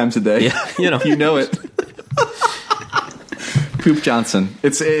 3 times a day. Yeah, you know it. Poop Johnson.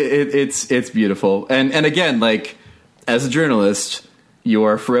 It's beautiful. And again, like, as a journalist, you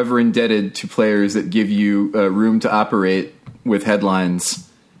are forever indebted to players that give you room to operate with headlines.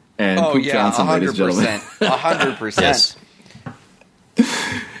 And Poop Johnson, 100%, ladies and gentlemen. 100%. Yes.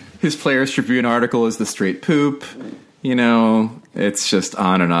 His Players Tribune article is the straight poop. You know, it's just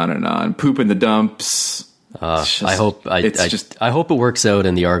on and on and on. Poop in the dumps. I hope it works out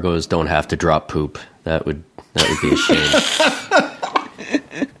and the Argos don't have to drop Poop. That would be a shame.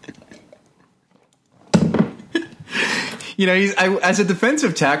 You know, as a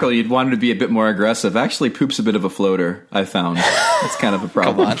defensive tackle, you'd want him to be a bit more aggressive. Actually, Poop's a bit of a floater, I found. That's kind of a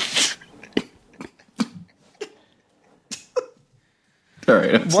problem. Come on. All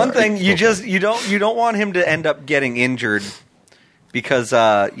right. One thing you don't want him to end up getting injured because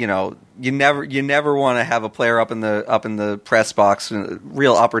you never want to have a player up in the press box in a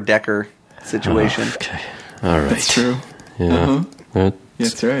real upper decker situation. Okay. All right. That's true. Yeah.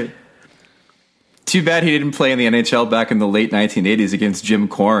 That's right. Too bad he didn't play in the NHL back in the late 1980s against Jim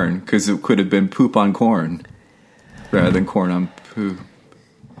Corn, because it could have been poop on corn rather than corn on poop.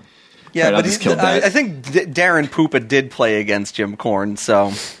 Yeah, right, but just killed that. I think Darren Poopa did play against Jim Corn,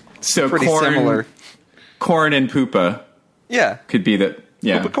 so pretty similar. Corn and Poopa. Yeah, could be that.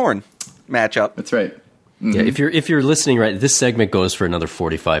 Yeah, Poopa Corn matchup. That's right. Mm-hmm. Yeah, if you're listening right, this segment goes for another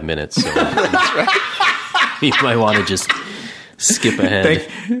 45 minutes. So That's right. you might want to just skip ahead.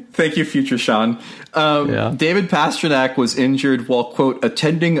 Thank you, future Sean. David Pastrnak was injured while, quote,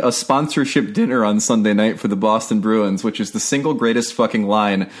 attending a sponsorship dinner on Sunday night for the Boston Bruins, which is the single greatest fucking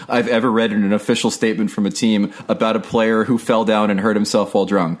line I've ever read in an official statement from a team about a player who fell down and hurt himself while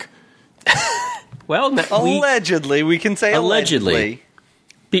drunk. Well, allegedly, we can say allegedly.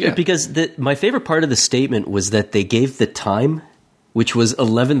 Because my favorite part of the statement was that they gave the time, which was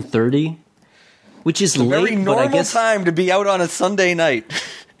 11:30, which is late. Very normal but I guess time to be out on a Sunday night.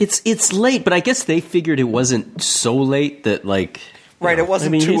 It's late, but I guess they figured it wasn't so late that right. It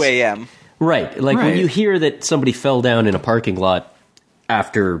wasn't 2 a.m. Right, when you hear that somebody fell down in a parking lot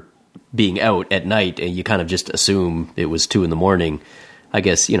after being out at night, and you kind of just assume it was 2 a.m. I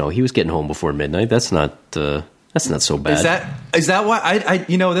guess he was getting home before midnight. That's not so bad. Is that why I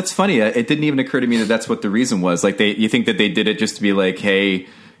that's funny. It didn't even occur to me that that's what the reason was. You think that they did it just to be like, hey,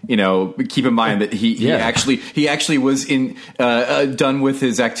 keep in mind that he actually was in done with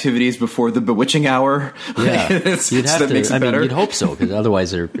his activities before the bewitching hour. Yeah, that makes it better. You'd hope so, because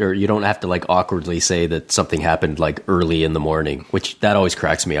otherwise, or you don't have to awkwardly say that something happened early in the morning, which that always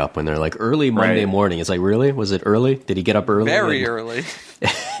cracks me up when they're early Monday morning. It's really? Was it early? Did he get up early? Very early.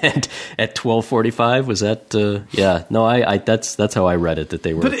 And at 12:45 was that? Yeah, no, I that's how I read it, that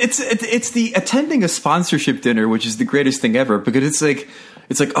they were. But it's the attending a sponsorship dinner, which is the greatest thing ever, because it's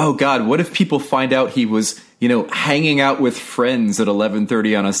like, oh God, what if people find out he was, hanging out with friends at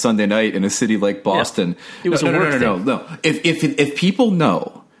 11:30 on a Sunday night in a city like Boston? Yeah. It was No. If people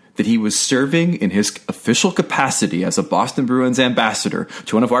know that he was serving in his official capacity as a Boston Bruins ambassador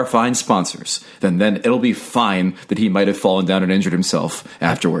to one of our fine sponsors, then it'll be fine that he might have fallen down and injured himself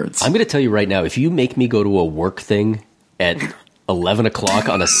afterwards. I'm going to tell you right now, if you make me go to a work thing at 11 o'clock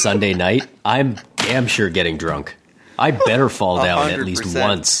on a Sunday night, I'm damn sure getting drunk. I better fall down 100%. At least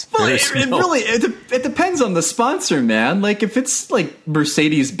once. Well, it depends on the sponsor, man. If it's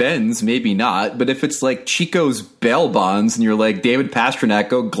Mercedes-Benz, maybe not. But if it's Chico's bail bonds and you're David Pastrnak,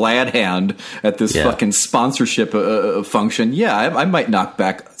 go glad hand at this fucking sponsorship function, I might knock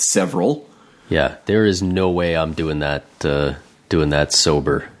back several. Yeah, there is no way I'm doing that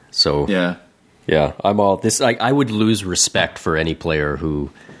sober. So yeah, I'm all this. I would lose respect for any player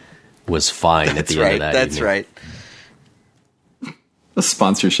who was fine at the end of that. That's evening. right. A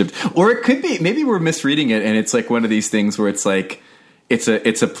sponsorship, or it could be maybe we're misreading it, and it's one of these things where it's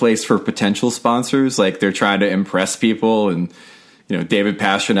it's a place for potential sponsors, they're trying to impress people, and David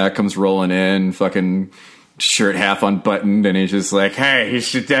Pastrnak comes rolling in, fucking shirt half unbuttoned, and he's just like, hey, he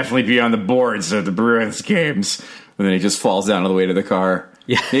should definitely be on the boards of the Bruins games, and then he just falls down on the way to the car.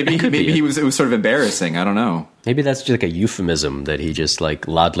 Yeah, maybe it was sort of embarrassing. I don't know. Maybe that's just a euphemism that he just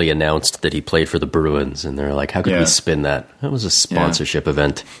loudly announced that he played for the Bruins, and they're like, "How could we spin that? That was a sponsorship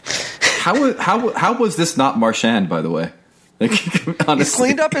event." How was this not Marchand, by the way? Honestly. He's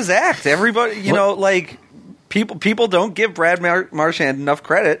cleaned up his act. Everybody, people don't give Brad Marchand enough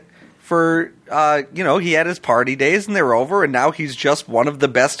credit for he had his party days and they're over, and now he's just one of the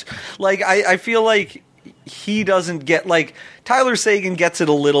best. I feel like he doesn't get Tyler Seguin gets it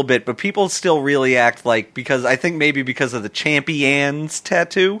a little bit, but people still really act because I think maybe because of the Champions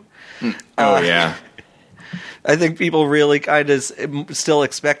tattoo. Yeah. I think people really kind of still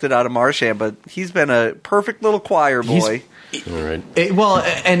expect it out of Marchand, but he's been a perfect little choir boy. All right.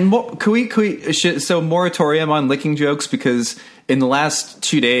 So moratorium on licking jokes, because in the last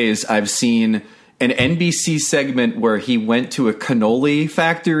 2 days I've seen an NBC segment where he went to a cannoli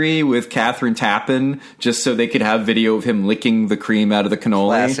factory with Catherine Tappan just so they could have video of him licking the cream out of the cannoli.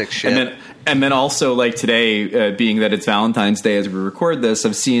 Classic shit. And then also today, being that it's Valentine's Day as we record this,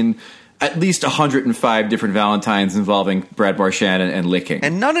 I've seen at least 105 different Valentines involving Brad Marchand and licking.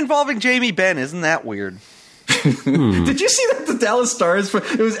 And none involving Jamie Benn. Isn't that weird? Did you see that the Dallas Stars? I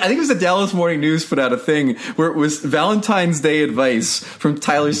think it was the Dallas Morning News put out a thing where it was Valentine's Day advice from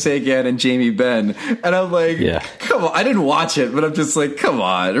Tyler Seguin and Jamie Benn, and I'm like, come on! I didn't watch it, but I'm just like, come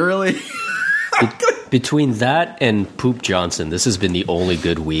on, really? Between that and Poop Johnson, this has been the only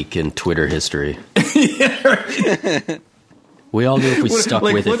good week in Twitter history. We all knew if we stuck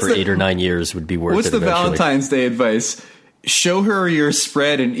like, with it what's for the- 8 or 9 years, would be worth What's it the eventually. Valentine's Day advice? Show her your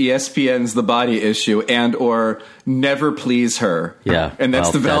spread in ESPN's The Body Issue, and or never please her. Yeah, and that's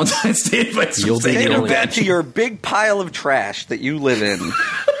well, the Valentine's Day advice. You'll be the Take only- that to your big pile of trash that you live in.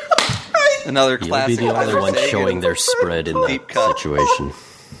 Another You'll classic. be the only one Sagan. showing their spread in that Deep cut. situation.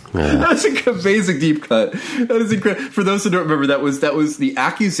 That's a amazing deep cut. That is incredible. For those who don't remember, that was the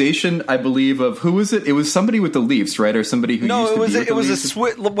accusation, I believe, of who was it? It was somebody with the Leafs, right, or somebody who No, used it to was be with it was the a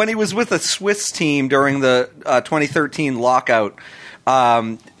Leafs. when he was with a Swiss team during the 2013 lockout.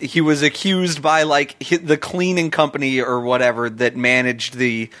 He was accused by the cleaning company or whatever that managed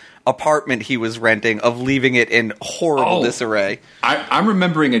the apartment he was renting of leaving it in horrible disarray. I'm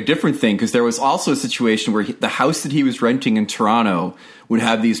remembering a different thing, because there was also a situation where the house that he was renting in Toronto would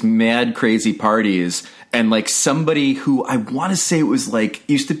have these mad, crazy parties, and somebody who I want to say it was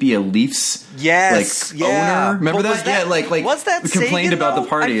used to be a Leafs owner. Remember But that? was that complained Sagan, about though? the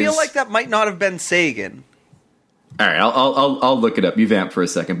parties. I feel like that might not have been Sagan. All right, I'll look it up. You vamp for a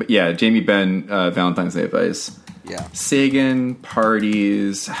second, but yeah, Jamie Benn, Valentine's Day advice. Yeah. Sagan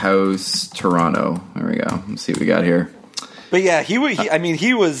parties house Toronto. There we go. Let's see what we got here. But yeah, he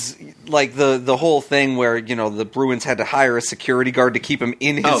was like the whole thing where the Bruins had to hire a security guard to keep him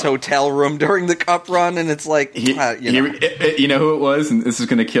in his hotel room during the Cup run, and it's like You know who it was, and this is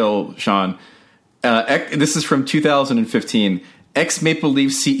going to kill Sean. This is from 2015. Ex-Maple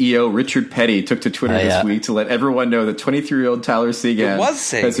Leafs CEO Richard Petty took to Twitter this week to let everyone know that 23-year-old Tyler Seguin It was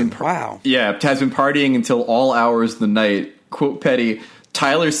Sagan. has been partying until all hours of the night. Quote Petty,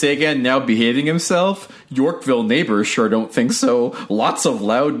 Tyler Seguin now behaving himself? Yorkville neighbors sure don't think so. Lots of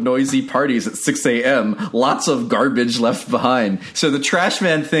loud, noisy parties at 6 a.m. Lots of garbage left behind. So the trash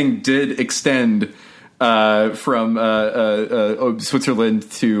man thing did extend from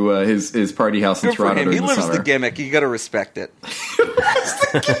Switzerland to his party house in Good for Toronto him. during He the lives summer. the gimmick. You got to respect it.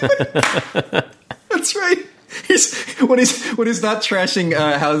 That's right. When he's not trashing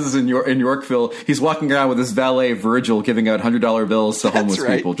houses in Yorkville, he's walking around with his valet Virgil, giving out $100 bills to homeless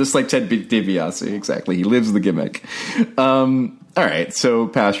people, just like Ted DiBiase. Exactly, he lives the gimmick. All right, so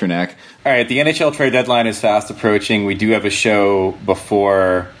Pasternak. All right, the NHL trade deadline is fast approaching. We do have a show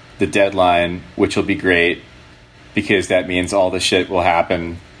before the deadline, which will be great because that means all the shit will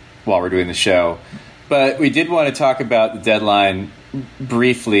happen while we're doing the show. But we did want to talk about the deadline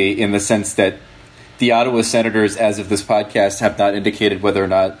briefly, in the sense that the Ottawa Senators, as of this podcast, have not indicated whether or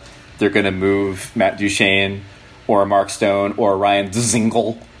not they're going to move Matt Duchene or Mark Stone or Ryan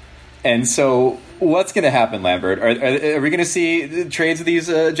Dzingel. And so what's going to happen, Lambert? Are we going to see trades of these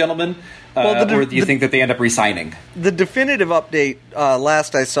gentlemen? Or do you think that they end up re-signing? The definitive update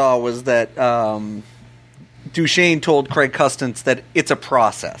last I saw was that Duchene told Craig Custance that it's a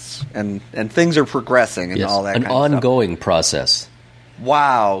process and things are progressing and all that an kind of stuff. ongoing process.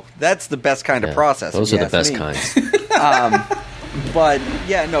 Wow, that's the best kind of process. Those if are you the ask best me. kinds. But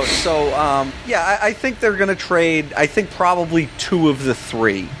yeah, no. So I think they're going to trade. I think probably two of the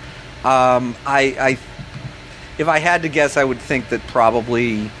three. I if I had to guess, I would think that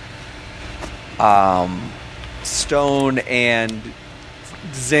probably Stone and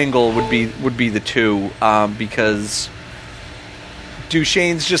Dzingel would be the two, because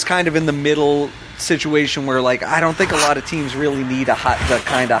Duchene's just kind of in the middle situation where, I don't think a lot of teams really need the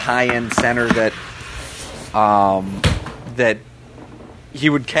kind of high end center that that he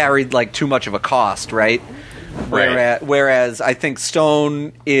would carry too much of a cost, right? Whereas I think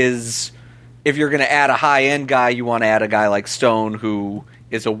Stone is, if you're going to add a high end guy, you want to add a guy like Stone who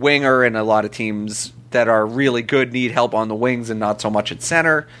is a winger, and a lot of teams that are really good need help on the wings and not so much at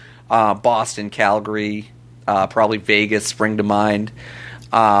center. Boston, Calgary, probably Vegas spring to mind.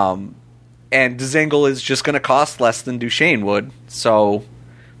 And Dzingel is just going to cost less than Duchene would. So,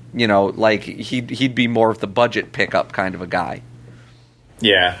 he'd be more of the budget pickup kind of a guy.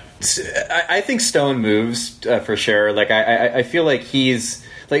 Yeah. I think Stone moves for sure. I feel like he's...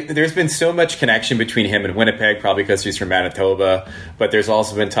 there's been so much connection between him and Winnipeg, probably because he's from Manitoba. But there's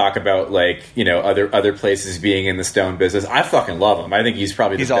also been talk about other places being in the Stone business. I fucking love him. I think he's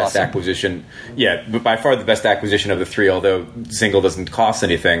probably the best awesome. acquisition. Yeah, but by far the best acquisition of the three. Although Dzingel doesn't cost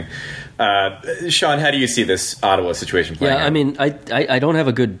anything. Sean, how do you see this Ottawa situation playing out? I mean, I don't have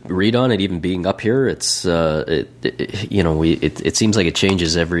a good read on it. Even being up here, it's it seems like it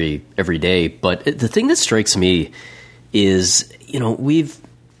changes every day. But the thing that strikes me is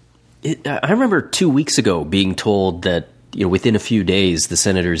I remember 2 weeks ago being told that within a few days the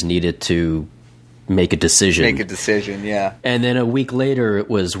Senators needed to make a decision. Yeah. And then a week later it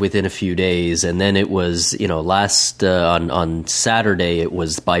was within a few days, and then it was last on Saturday it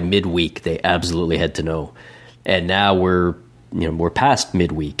was by midweek they absolutely had to know. And now we're we're past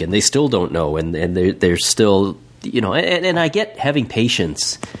midweek and they still don't know, and they're still, and I get having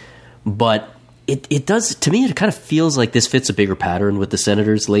patience, but it does, to me, it kind of feels like this fits a bigger pattern with the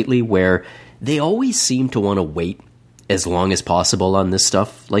Senators lately, where they always seem to want to wait as long as possible on this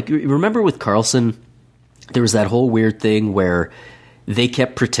stuff. Like, remember with Karlsson, there was that whole weird thing where they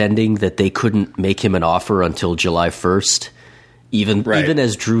kept pretending that they couldn't make him an offer until July 1st, even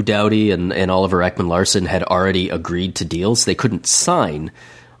as Drew Doughty and Oliver Ekman-Larsson had already agreed to deals. They couldn't sign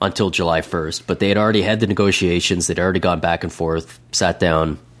until July 1st, but they had already had the negotiations. They'd already gone back and forth, sat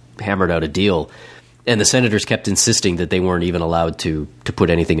down, hammered out a deal. And the Senators kept insisting that they weren't even allowed to put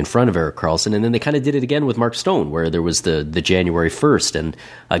anything in front of Erik Karlsson. And then they kind of did it again with Mark Stone, where there was the January 1st. And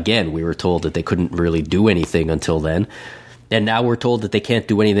again, we were told that they couldn't really do anything until then. And now we're told that they can't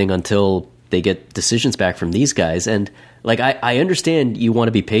do anything until they get decisions back from these guys. And like, I understand you want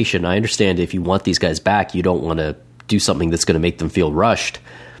to be patient. I understand if you want these guys back, you don't want to do something that's going to make them feel rushed.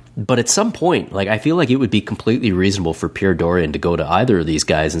 But at some point, like, I feel like it would be completely reasonable for Pierre Dorion to go to either of these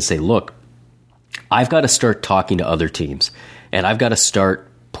guys and say, look, I've got to start talking to other teams, and I've got to start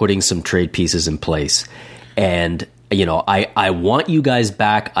putting some trade pieces in place. And, I want you guys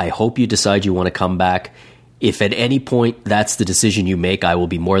back. I hope you decide you want to come back. If at any point that's the decision you make, I will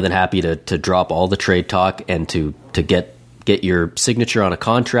be more than happy to drop all the trade talk and to get your signature on a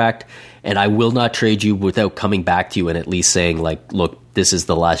contract. And I will not trade you without coming back to you and at least saying, like, look, this is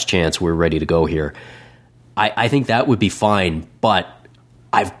the last chance. We're ready to go here. I think that would be fine, but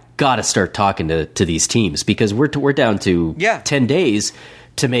I've got to start talking to these teams, because we're down to 10 days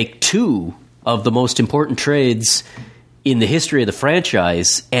to make two of the most important trades in the history of the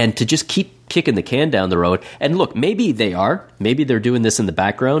franchise, and to just keep kicking the can down the road. And look, maybe they're doing this in the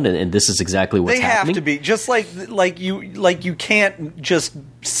background, and this is exactly what's happening. They have to be, just like you can't just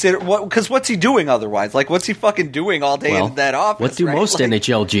sit, because what's he doing otherwise? Like, what's he fucking doing all day in that office? What do right? most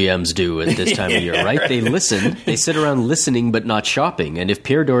NHL GMs do at this time of year, right? They listen. They sit around listening but not shopping. And if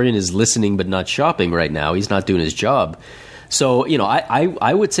Pierre Dorion is listening but not shopping right now, he's not doing his job. So,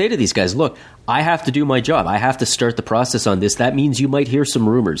 I would say to these guys, look, I have to do my job. I have to start the process on this. That means you might hear some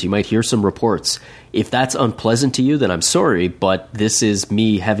rumors. You might hear some reports. If that's unpleasant to you, then I'm sorry, but this is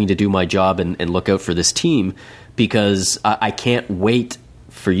me having to do my job and look out for this team, because I can't wait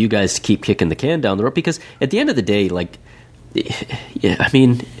for you guys to keep kicking the can down the road, because at the end of the day, like,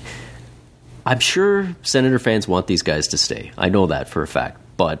 I'm sure Senator fans want these guys to stay. I know that for a fact,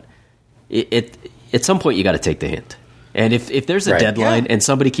 but at some point you got to take the hint. And if there's a deadline and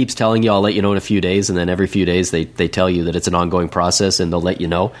somebody keeps telling you, I'll let you know in a few days, and then every few days they tell you that it's an ongoing process and they'll let you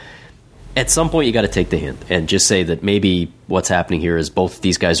know, at some point you got to take the hint and just say that maybe what's happening here is both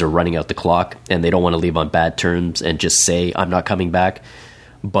these guys are running out the clock and they don't want to leave on bad terms and just say, I'm not coming back,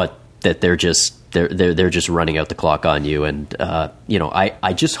 but that they're just running out the clock on you. And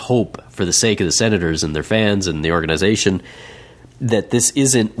I just hope, for the sake of the Senators and their fans and the organization, that this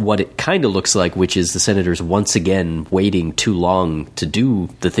isn't what it kind of looks like, which is the Senators once again waiting too long to do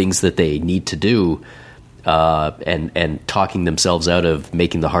the things that they need to do, and talking themselves out of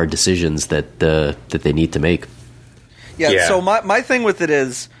making the hard decisions that they need to make. Yeah. So my thing with it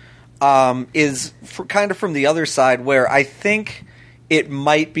is kind of from the other side, where I think it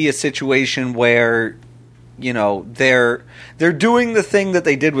might be a situation where, they're doing the thing that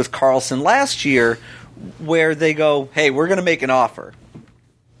they did with Karlsson last year, where they go, hey, we're going to make an offer,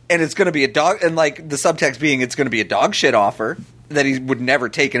 and it's going to be a dog, and like the subtext being it's going to be a dog shit offer that he would never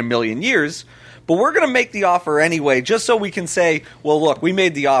take in a million years, but we're going to make the offer anyway, just so we can say, well, look, we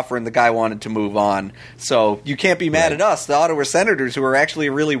made the offer and the guy wanted to move on, so you can't be mad at us, the Ottawa Senators, who are actually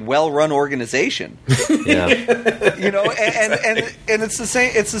a really well-run organization. Yeah. And it's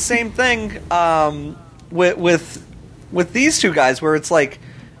the same thing with these two guys, where it's like,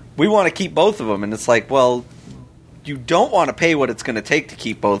 we want to keep both of them, and it's like, well, you don't want to pay what it's going to take to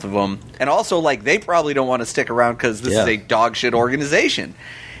keep both of them, and also, like, they probably don't want to stick around because this is a dog shit organization.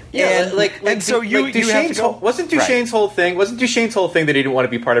 Yeah, and so you have to go. Wasn't Duchesne's whole thing that he didn't want to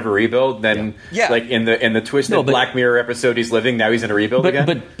be part of a rebuild? Then, like in the twisted Black Mirror episode he's living, now he's in a rebuild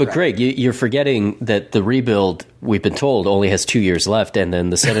again. But Greg, you're forgetting that the rebuild, we've been told, only has 2 years left, and then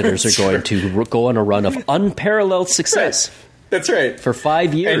the Senators are going to go on a run of unparalleled success. Right. That's right. For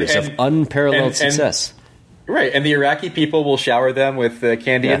 5 years of unparalleled success. Right, and the Iraqi people will shower them with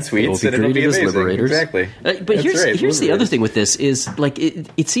candy and sweets, and it'll be amazing. Liberators. Exactly. But here's the other thing with this is, like,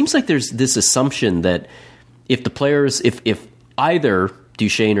 it seems like there's this assumption that if the players, if either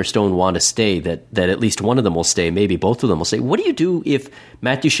Duchesne or Stone want to stay, that at least one of them will stay, maybe both of them will stay. What do you do if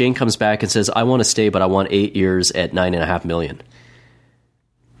Matt Duchesne comes back and says, I want to stay, but I want 8 years at $9.5 million?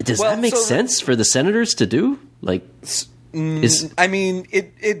 Does that make sense for the Senators to do? Like, I mean,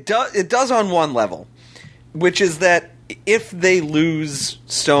 it does on one level, which is that if they lose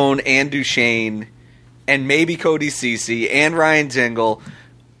Stone and Duchesne and maybe Cody Ceci and Ryan Dingle,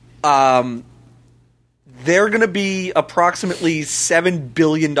 they're going to be approximately $7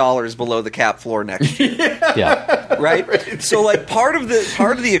 billion below the cap floor next year. Yeah. Right? So, like, part of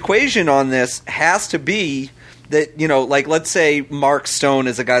the equation on this has to be that, you know, like, let's say Mark Stone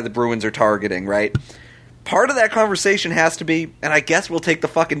is a guy the Bruins are targeting, right? Part of that conversation has to be, and I guess we'll take the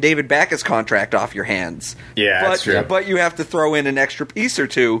fucking David Backes contract off your hands. Yeah, that's true. But you have to throw in an extra piece or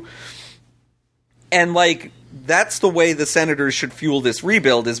two. And, like, that's the way the Senators should fuel this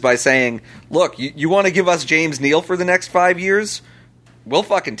rebuild, is by saying, look, you want to give us James Neal for the next 5 years? We'll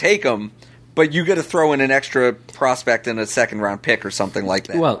fucking take him. But you got to throw in an extra prospect and a second-round pick or something like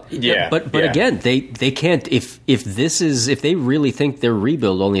that. Well, but again, they can't, if they really think their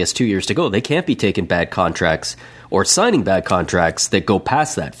rebuild only has 2 years to go, they can't be taking bad contracts or signing bad contracts that go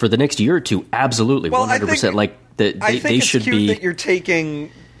past that for the next year or two. Absolutely, 100%. Like they should be. I think it's cute that you're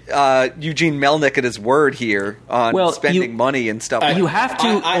taking Eugene Melnyk at his word here on spending money and stuff. You have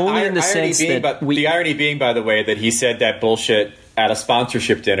to only in the sense that the irony being, by the way, that he said that bullshit at a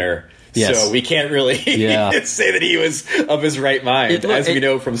sponsorship dinner. Yes. So we can't really say that he was of his right mind, as we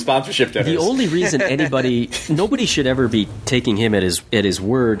know from sponsorship dinners. The only reason nobody should ever be taking him at his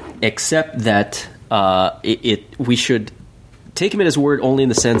word, except that we should take him at his word only in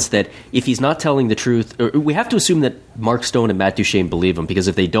the sense that if he's not telling the truth, we have to assume that Mark Stone and Matt Duchesne believe him, because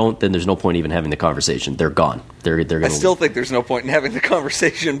if they don't, then there's no point even having the conversation. They're gone. I still think there's no point in having the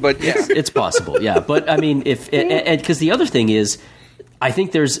conversation, but yeah, it's possible. Yeah, but I mean, because the other thing is, I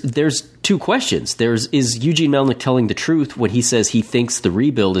think there's two questions. Is Eugene Melnyk telling the truth when he says he thinks the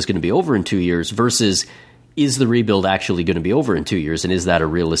rebuild is going to be over in 2 years, versus is the rebuild actually going to be over in 2 years, and is that a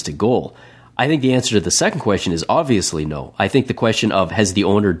realistic goal? I think the answer to the second question is obviously no. I think the question of has the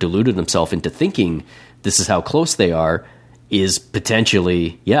owner deluded himself into thinking this is how close they are is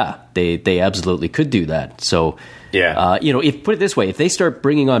potentially, they absolutely could do that. So, if put it this way, if they start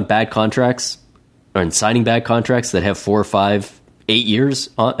bringing on bad contracts and signing bad contracts that have 4 or 5, 8 years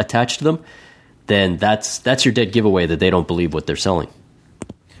attached to them, then that's your dead giveaway that they don't believe what they're selling.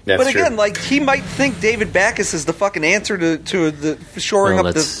 But again, like, he might think David Backes is the fucking answer to the shoring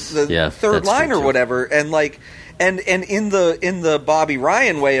up the third line or whatever, and like, and in the Bobby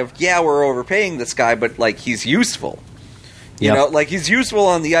Ryan way of we're overpaying this guy, but like he's useful. You know, like he's useful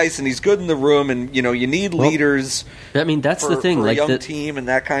on the ice and he's good in the room, and you know you need leaders. I mean, that's the thing, for like a young team and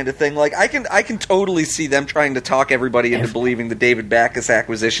that kind of thing. Like I can totally see them trying to talk everybody into believing the David Backes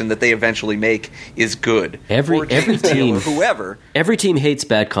acquisition that they eventually make is good. Every team, or whoever, every team hates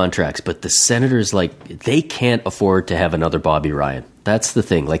bad contracts, but the Senators, like, they can't afford to have another Bobby Ryan. That's the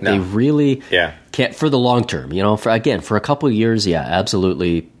thing. Like they really can't for the long term. You know, for a couple of years,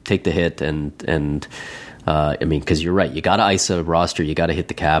 absolutely take the hit and. I mean, because you're right, you got to ice a roster, you got to hit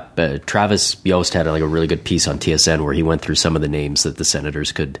the cap. Travis Yost had a really good piece on TSN where he went through some of the names that the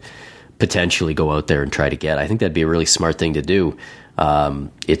Senators could potentially go out there and try to get. I think that'd be a really smart thing to do.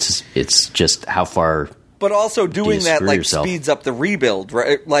 It's just how far. But also doing that speeds up the rebuild,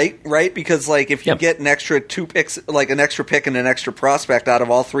 right? Right? Because if you get an extra 2 picks, like an extra pick and an extra prospect out of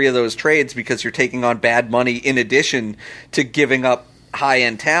all 3 of those trades, because you're taking on bad money in addition to giving up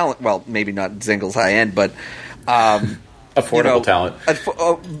high-end talent. Well, maybe not Zingel's high-end, but affordable talent.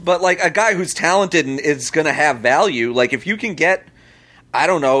 But like a guy who's talented and is going to have value. Like if you can get, I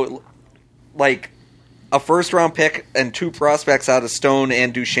don't know, like a first-round pick and 2 prospects out of Stone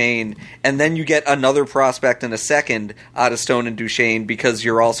and Duchesne, and then you get another prospect and a second out of Stone and Duchesne because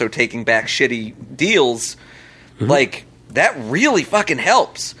you're also taking back shitty deals, like that really fucking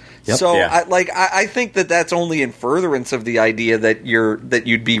helps. Yep. So I think that's only in furtherance of the idea that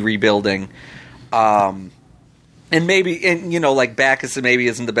you'd be rebuilding, and Backes maybe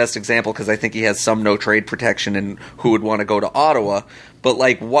isn't the best example because I think he has some no trade protection and who would want to go to Ottawa, but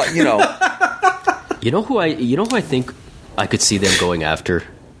like what you know who I think I could see them going after,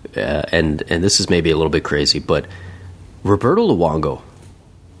 and this is maybe a little bit crazy, but Roberto Luongo.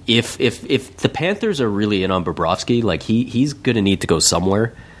 If the Panthers are really in on Bobrovsky, like he's going to need to go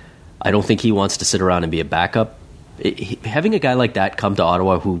somewhere. I don't think he wants to sit around and be a backup. Having a guy like that come to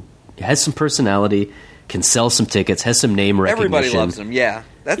Ottawa who has some personality, can sell some tickets, has some name recognition. Everybody loves him, yeah.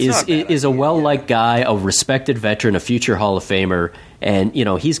 Is a well-liked guy, a respected veteran, a future Hall of Famer, and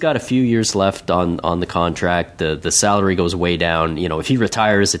he's got a few years left on the contract. The salary goes way down. If he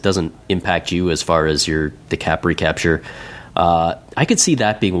retires, it doesn't impact you as far as the cap recapture. I could see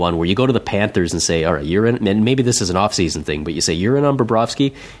that being one where you go to the Panthers and say, all right, you're in, and maybe this is an off-season thing, but you say, you're in on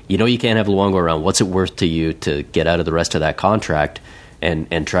Bobrovsky, you know you can't have Luongo around. What's it worth to you to get out of the rest of that contract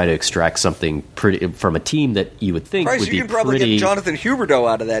and try to extract something pretty from a team that you would think would be pretty... you can probably get Jonathan Huberdeau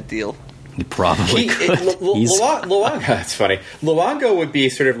out of that deal. You probably could. Luongo, that's funny. Luongo would be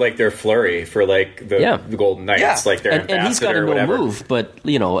sort of like their Fleury for like the Golden Knights, like their ambassador and he's got a or whatever. no move, but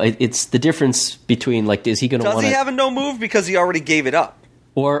it's the difference between like, is he going to want? Does he have a no move because he already gave it up?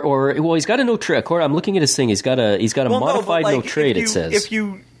 Or he's got a no trade. I'm looking at his thing. He's got a modified no trade. It says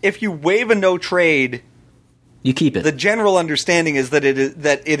if you waive a no trade, you keep it. The general understanding is that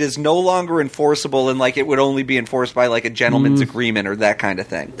it is no longer enforceable, and like it would only be enforced by like a gentleman's agreement or that kind of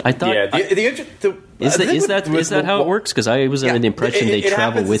thing. I thought. Is that how it works? Because I was under the impression they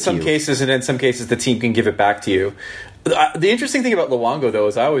travel with you. In some cases, and in some cases, the team can give it back to you. The interesting thing about Luongo, though,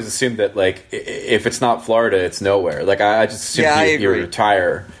 is I always assumed that like if it's not Florida, it's nowhere. Like I just assumed he would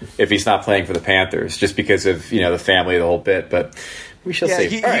retire if he's not playing for the Panthers, just because of the family, the whole bit, but. We shall see.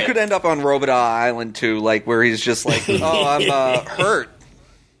 He could end up on Robidas Island too, like where he's just like, "Oh, I'm hurt."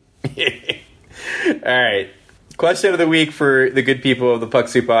 All right. Question of the week for the good people of the Puck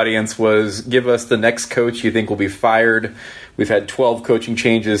Soup audience was: give us the next coach you think will be fired. We've had 12 coaching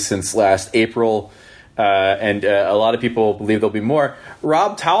changes since last April, and a lot of people believe there'll be more.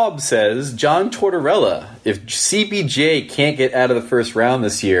 Rob Taub says John Tortorella. If CBJ can't get out of the first round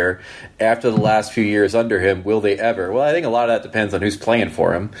this year, after the last few years under him, will they ever? Well, I think a lot of that depends on who's playing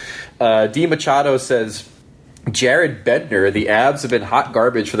for him. D. Machado says, Jared Bednar, the Avs have been hot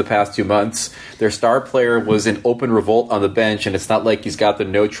garbage for the past 2 months. Their star player was in open revolt on the bench, and it's not like he's got the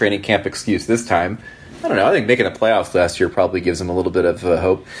no training camp excuse this time. I don't know. I think making the playoffs last year probably gives him a little bit of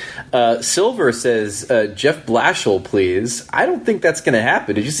hope. Silver says, Jeff Blashill, please. I don't think that's going to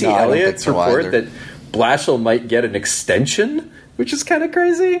happen. Did you see Elliott's report that Blashill might get an extension? Which is kind of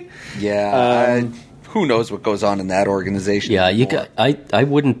crazy. Yeah, who knows what goes on in that organization? Yeah, I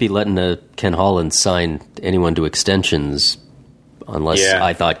wouldn't be letting Ken Holland sign anyone to extensions unless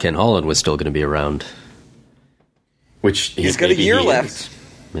I thought Ken Holland was still going to be around. Which he's got a year left.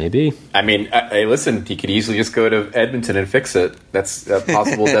 Maybe. I mean, hey, listen, he could easily just go to Edmonton and fix it. That's a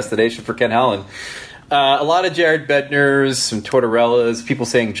possible destination for Ken Holland. A lot of Jared Bednars, some Tortorellas, people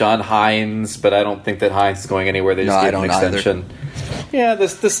saying John Hines, but I don't think that Hines is going anywhere. They just gave an extension. Either. Yeah,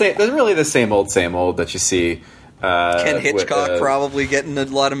 there's really the same old that you see. Ken Hitchcock probably getting a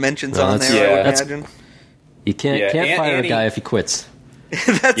lot of mentions on there, I would imagine. You can't fire a guy if he quits.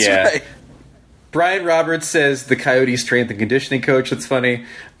 That's right. Brian Roberts says the Coyotes strength and conditioning coach. That's funny.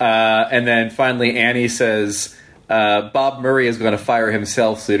 And then finally, Annie says Bob Murray is going to fire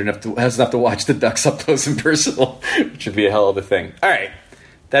himself, so he doesn't have to watch the Ducks up close and personal, which would be a hell of a thing. All right.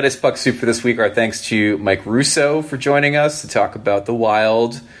 That is Puck Soup for this week. Our thanks to Mike Russo for joining us to talk about the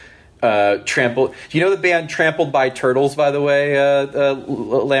Wild. Trampled. Do you know the band Trampled by Turtles, by the way,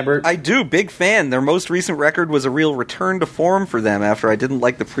 Lambert? I do. Big fan. Their most recent record was a real return to form for them after I didn't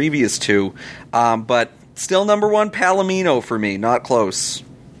like the previous two. But still number one, Palomino for me. Not close.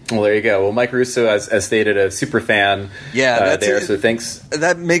 Well, there you go. Well, Mike Russo, as stated, a super fan there, so thanks.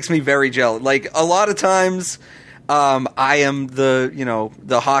 That makes me very jealous. Like, a lot of times... I am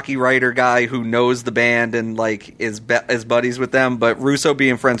the hockey writer guy who knows the band and like is buddies with them, but Russo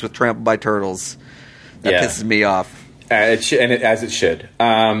being friends with Trampled by Turtles pisses me off. As it should.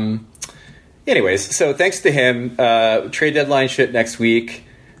 Anyways, so thanks to him. Trade deadline shit next week,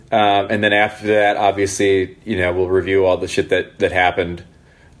 and then after that, obviously, we'll review all the shit that happened.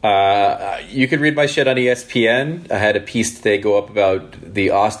 You can read my shit on ESPN. I had a piece today go up about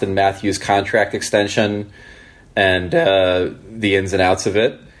the Austin Matthews contract extension and the ins and outs of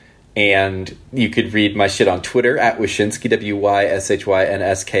it. And you could read my shit on Twitter at Wyshynski,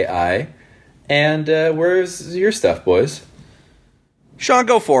 WYSHYNSKI. And where's your stuff, boys? Sean,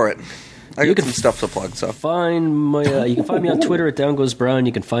 go for it. I got some stuff to plug. So you can find me on Twitter at Down Goes Brown.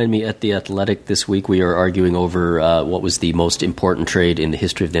 You can find me at The Athletic. This week we are arguing over what was the most important trade in the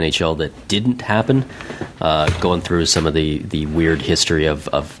history of the NHL that didn't happen. Going through some of the weird history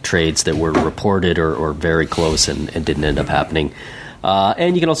of trades that were reported or very close and didn't end up happening.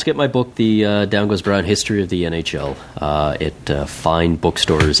 And you can also get my book, The Down Goes Brown History of the NHL, at fine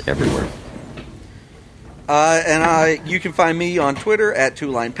bookstores everywhere. And you can find me on Twitter at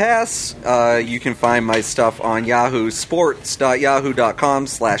Two-Line Pass. You can find my stuff on Yahoo,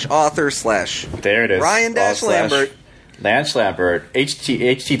 sports.yahoo.com/author/ there it is. Ryan-Lambert. Lambert.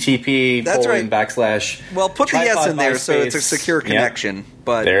 HTTP. That's right. / Well, put the S in there so it's a secure connection. Yep.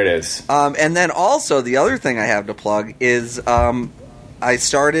 But there it is. And then also the other thing I have to plug is I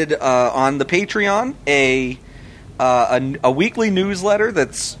started on the Patreon a a weekly newsletter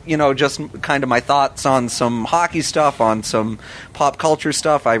that's, just kind of my thoughts on some hockey stuff, on some pop culture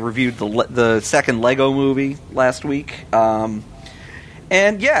stuff. I reviewed the second Lego movie last week.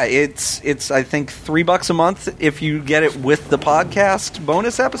 And yeah, it's I think $3 a month if you get it with the podcast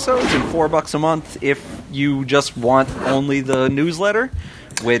bonus episodes, and $4 a month if you just want only the newsletter.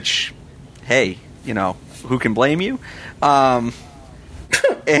 Which, hey, who can blame you? So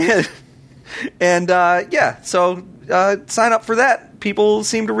sign up for that. People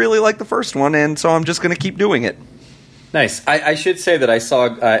seem to really like the first one, and so I'm just going to keep doing it. Nice. I should say that I saw.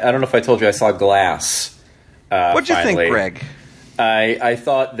 I don't know if I told you I saw Glass. What'd you finally. think, Greg? I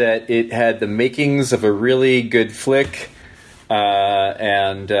thought that it had the makings of a really good flick, but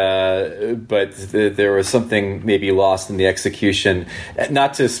there was something maybe lost in the execution.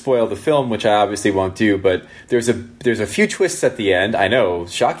 Not to spoil the film, which I obviously won't do, but there's a few twists at the end. I know,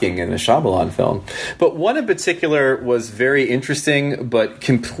 shocking in a Shyamalan film, but one in particular was very interesting, but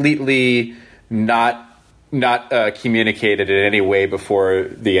completely not communicated in any way before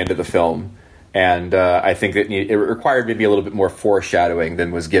the end of the film. And I think that it required maybe a little bit more foreshadowing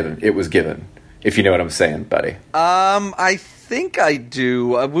than was given. It was given, if you know what I'm saying, buddy. I think I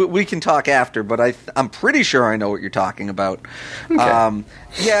do. We can talk after, but I'm pretty sure I know what you're talking about.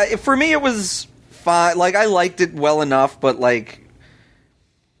 Okay. For me it was fine. Like, I liked it well enough, but like,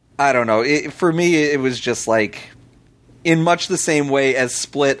 I don't know. For me, it was just like, in much the same way as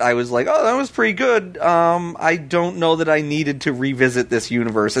Split, I was like, oh, that was pretty good. I don't know that I needed to revisit this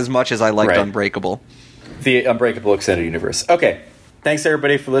universe as much as I liked Unbreakable. The Unbreakable Extended Universe. Okay. Thanks,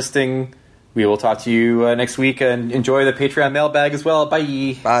 everybody, for listening. We will talk to you next week, and enjoy the Patreon mailbag as well.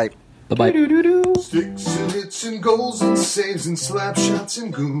 Bye. Bye. Bye-bye. Sticks and hits and goals and saves and slap shots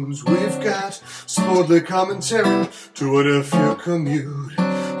and goons. We've got sportly commentary to whatever your commute.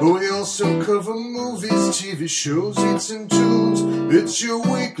 But we also cover movies, TV shows, hits and tunes. It's your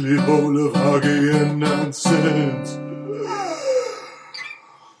weekly bowl of hockey and nonsense.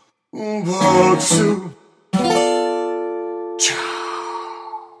 Part 2.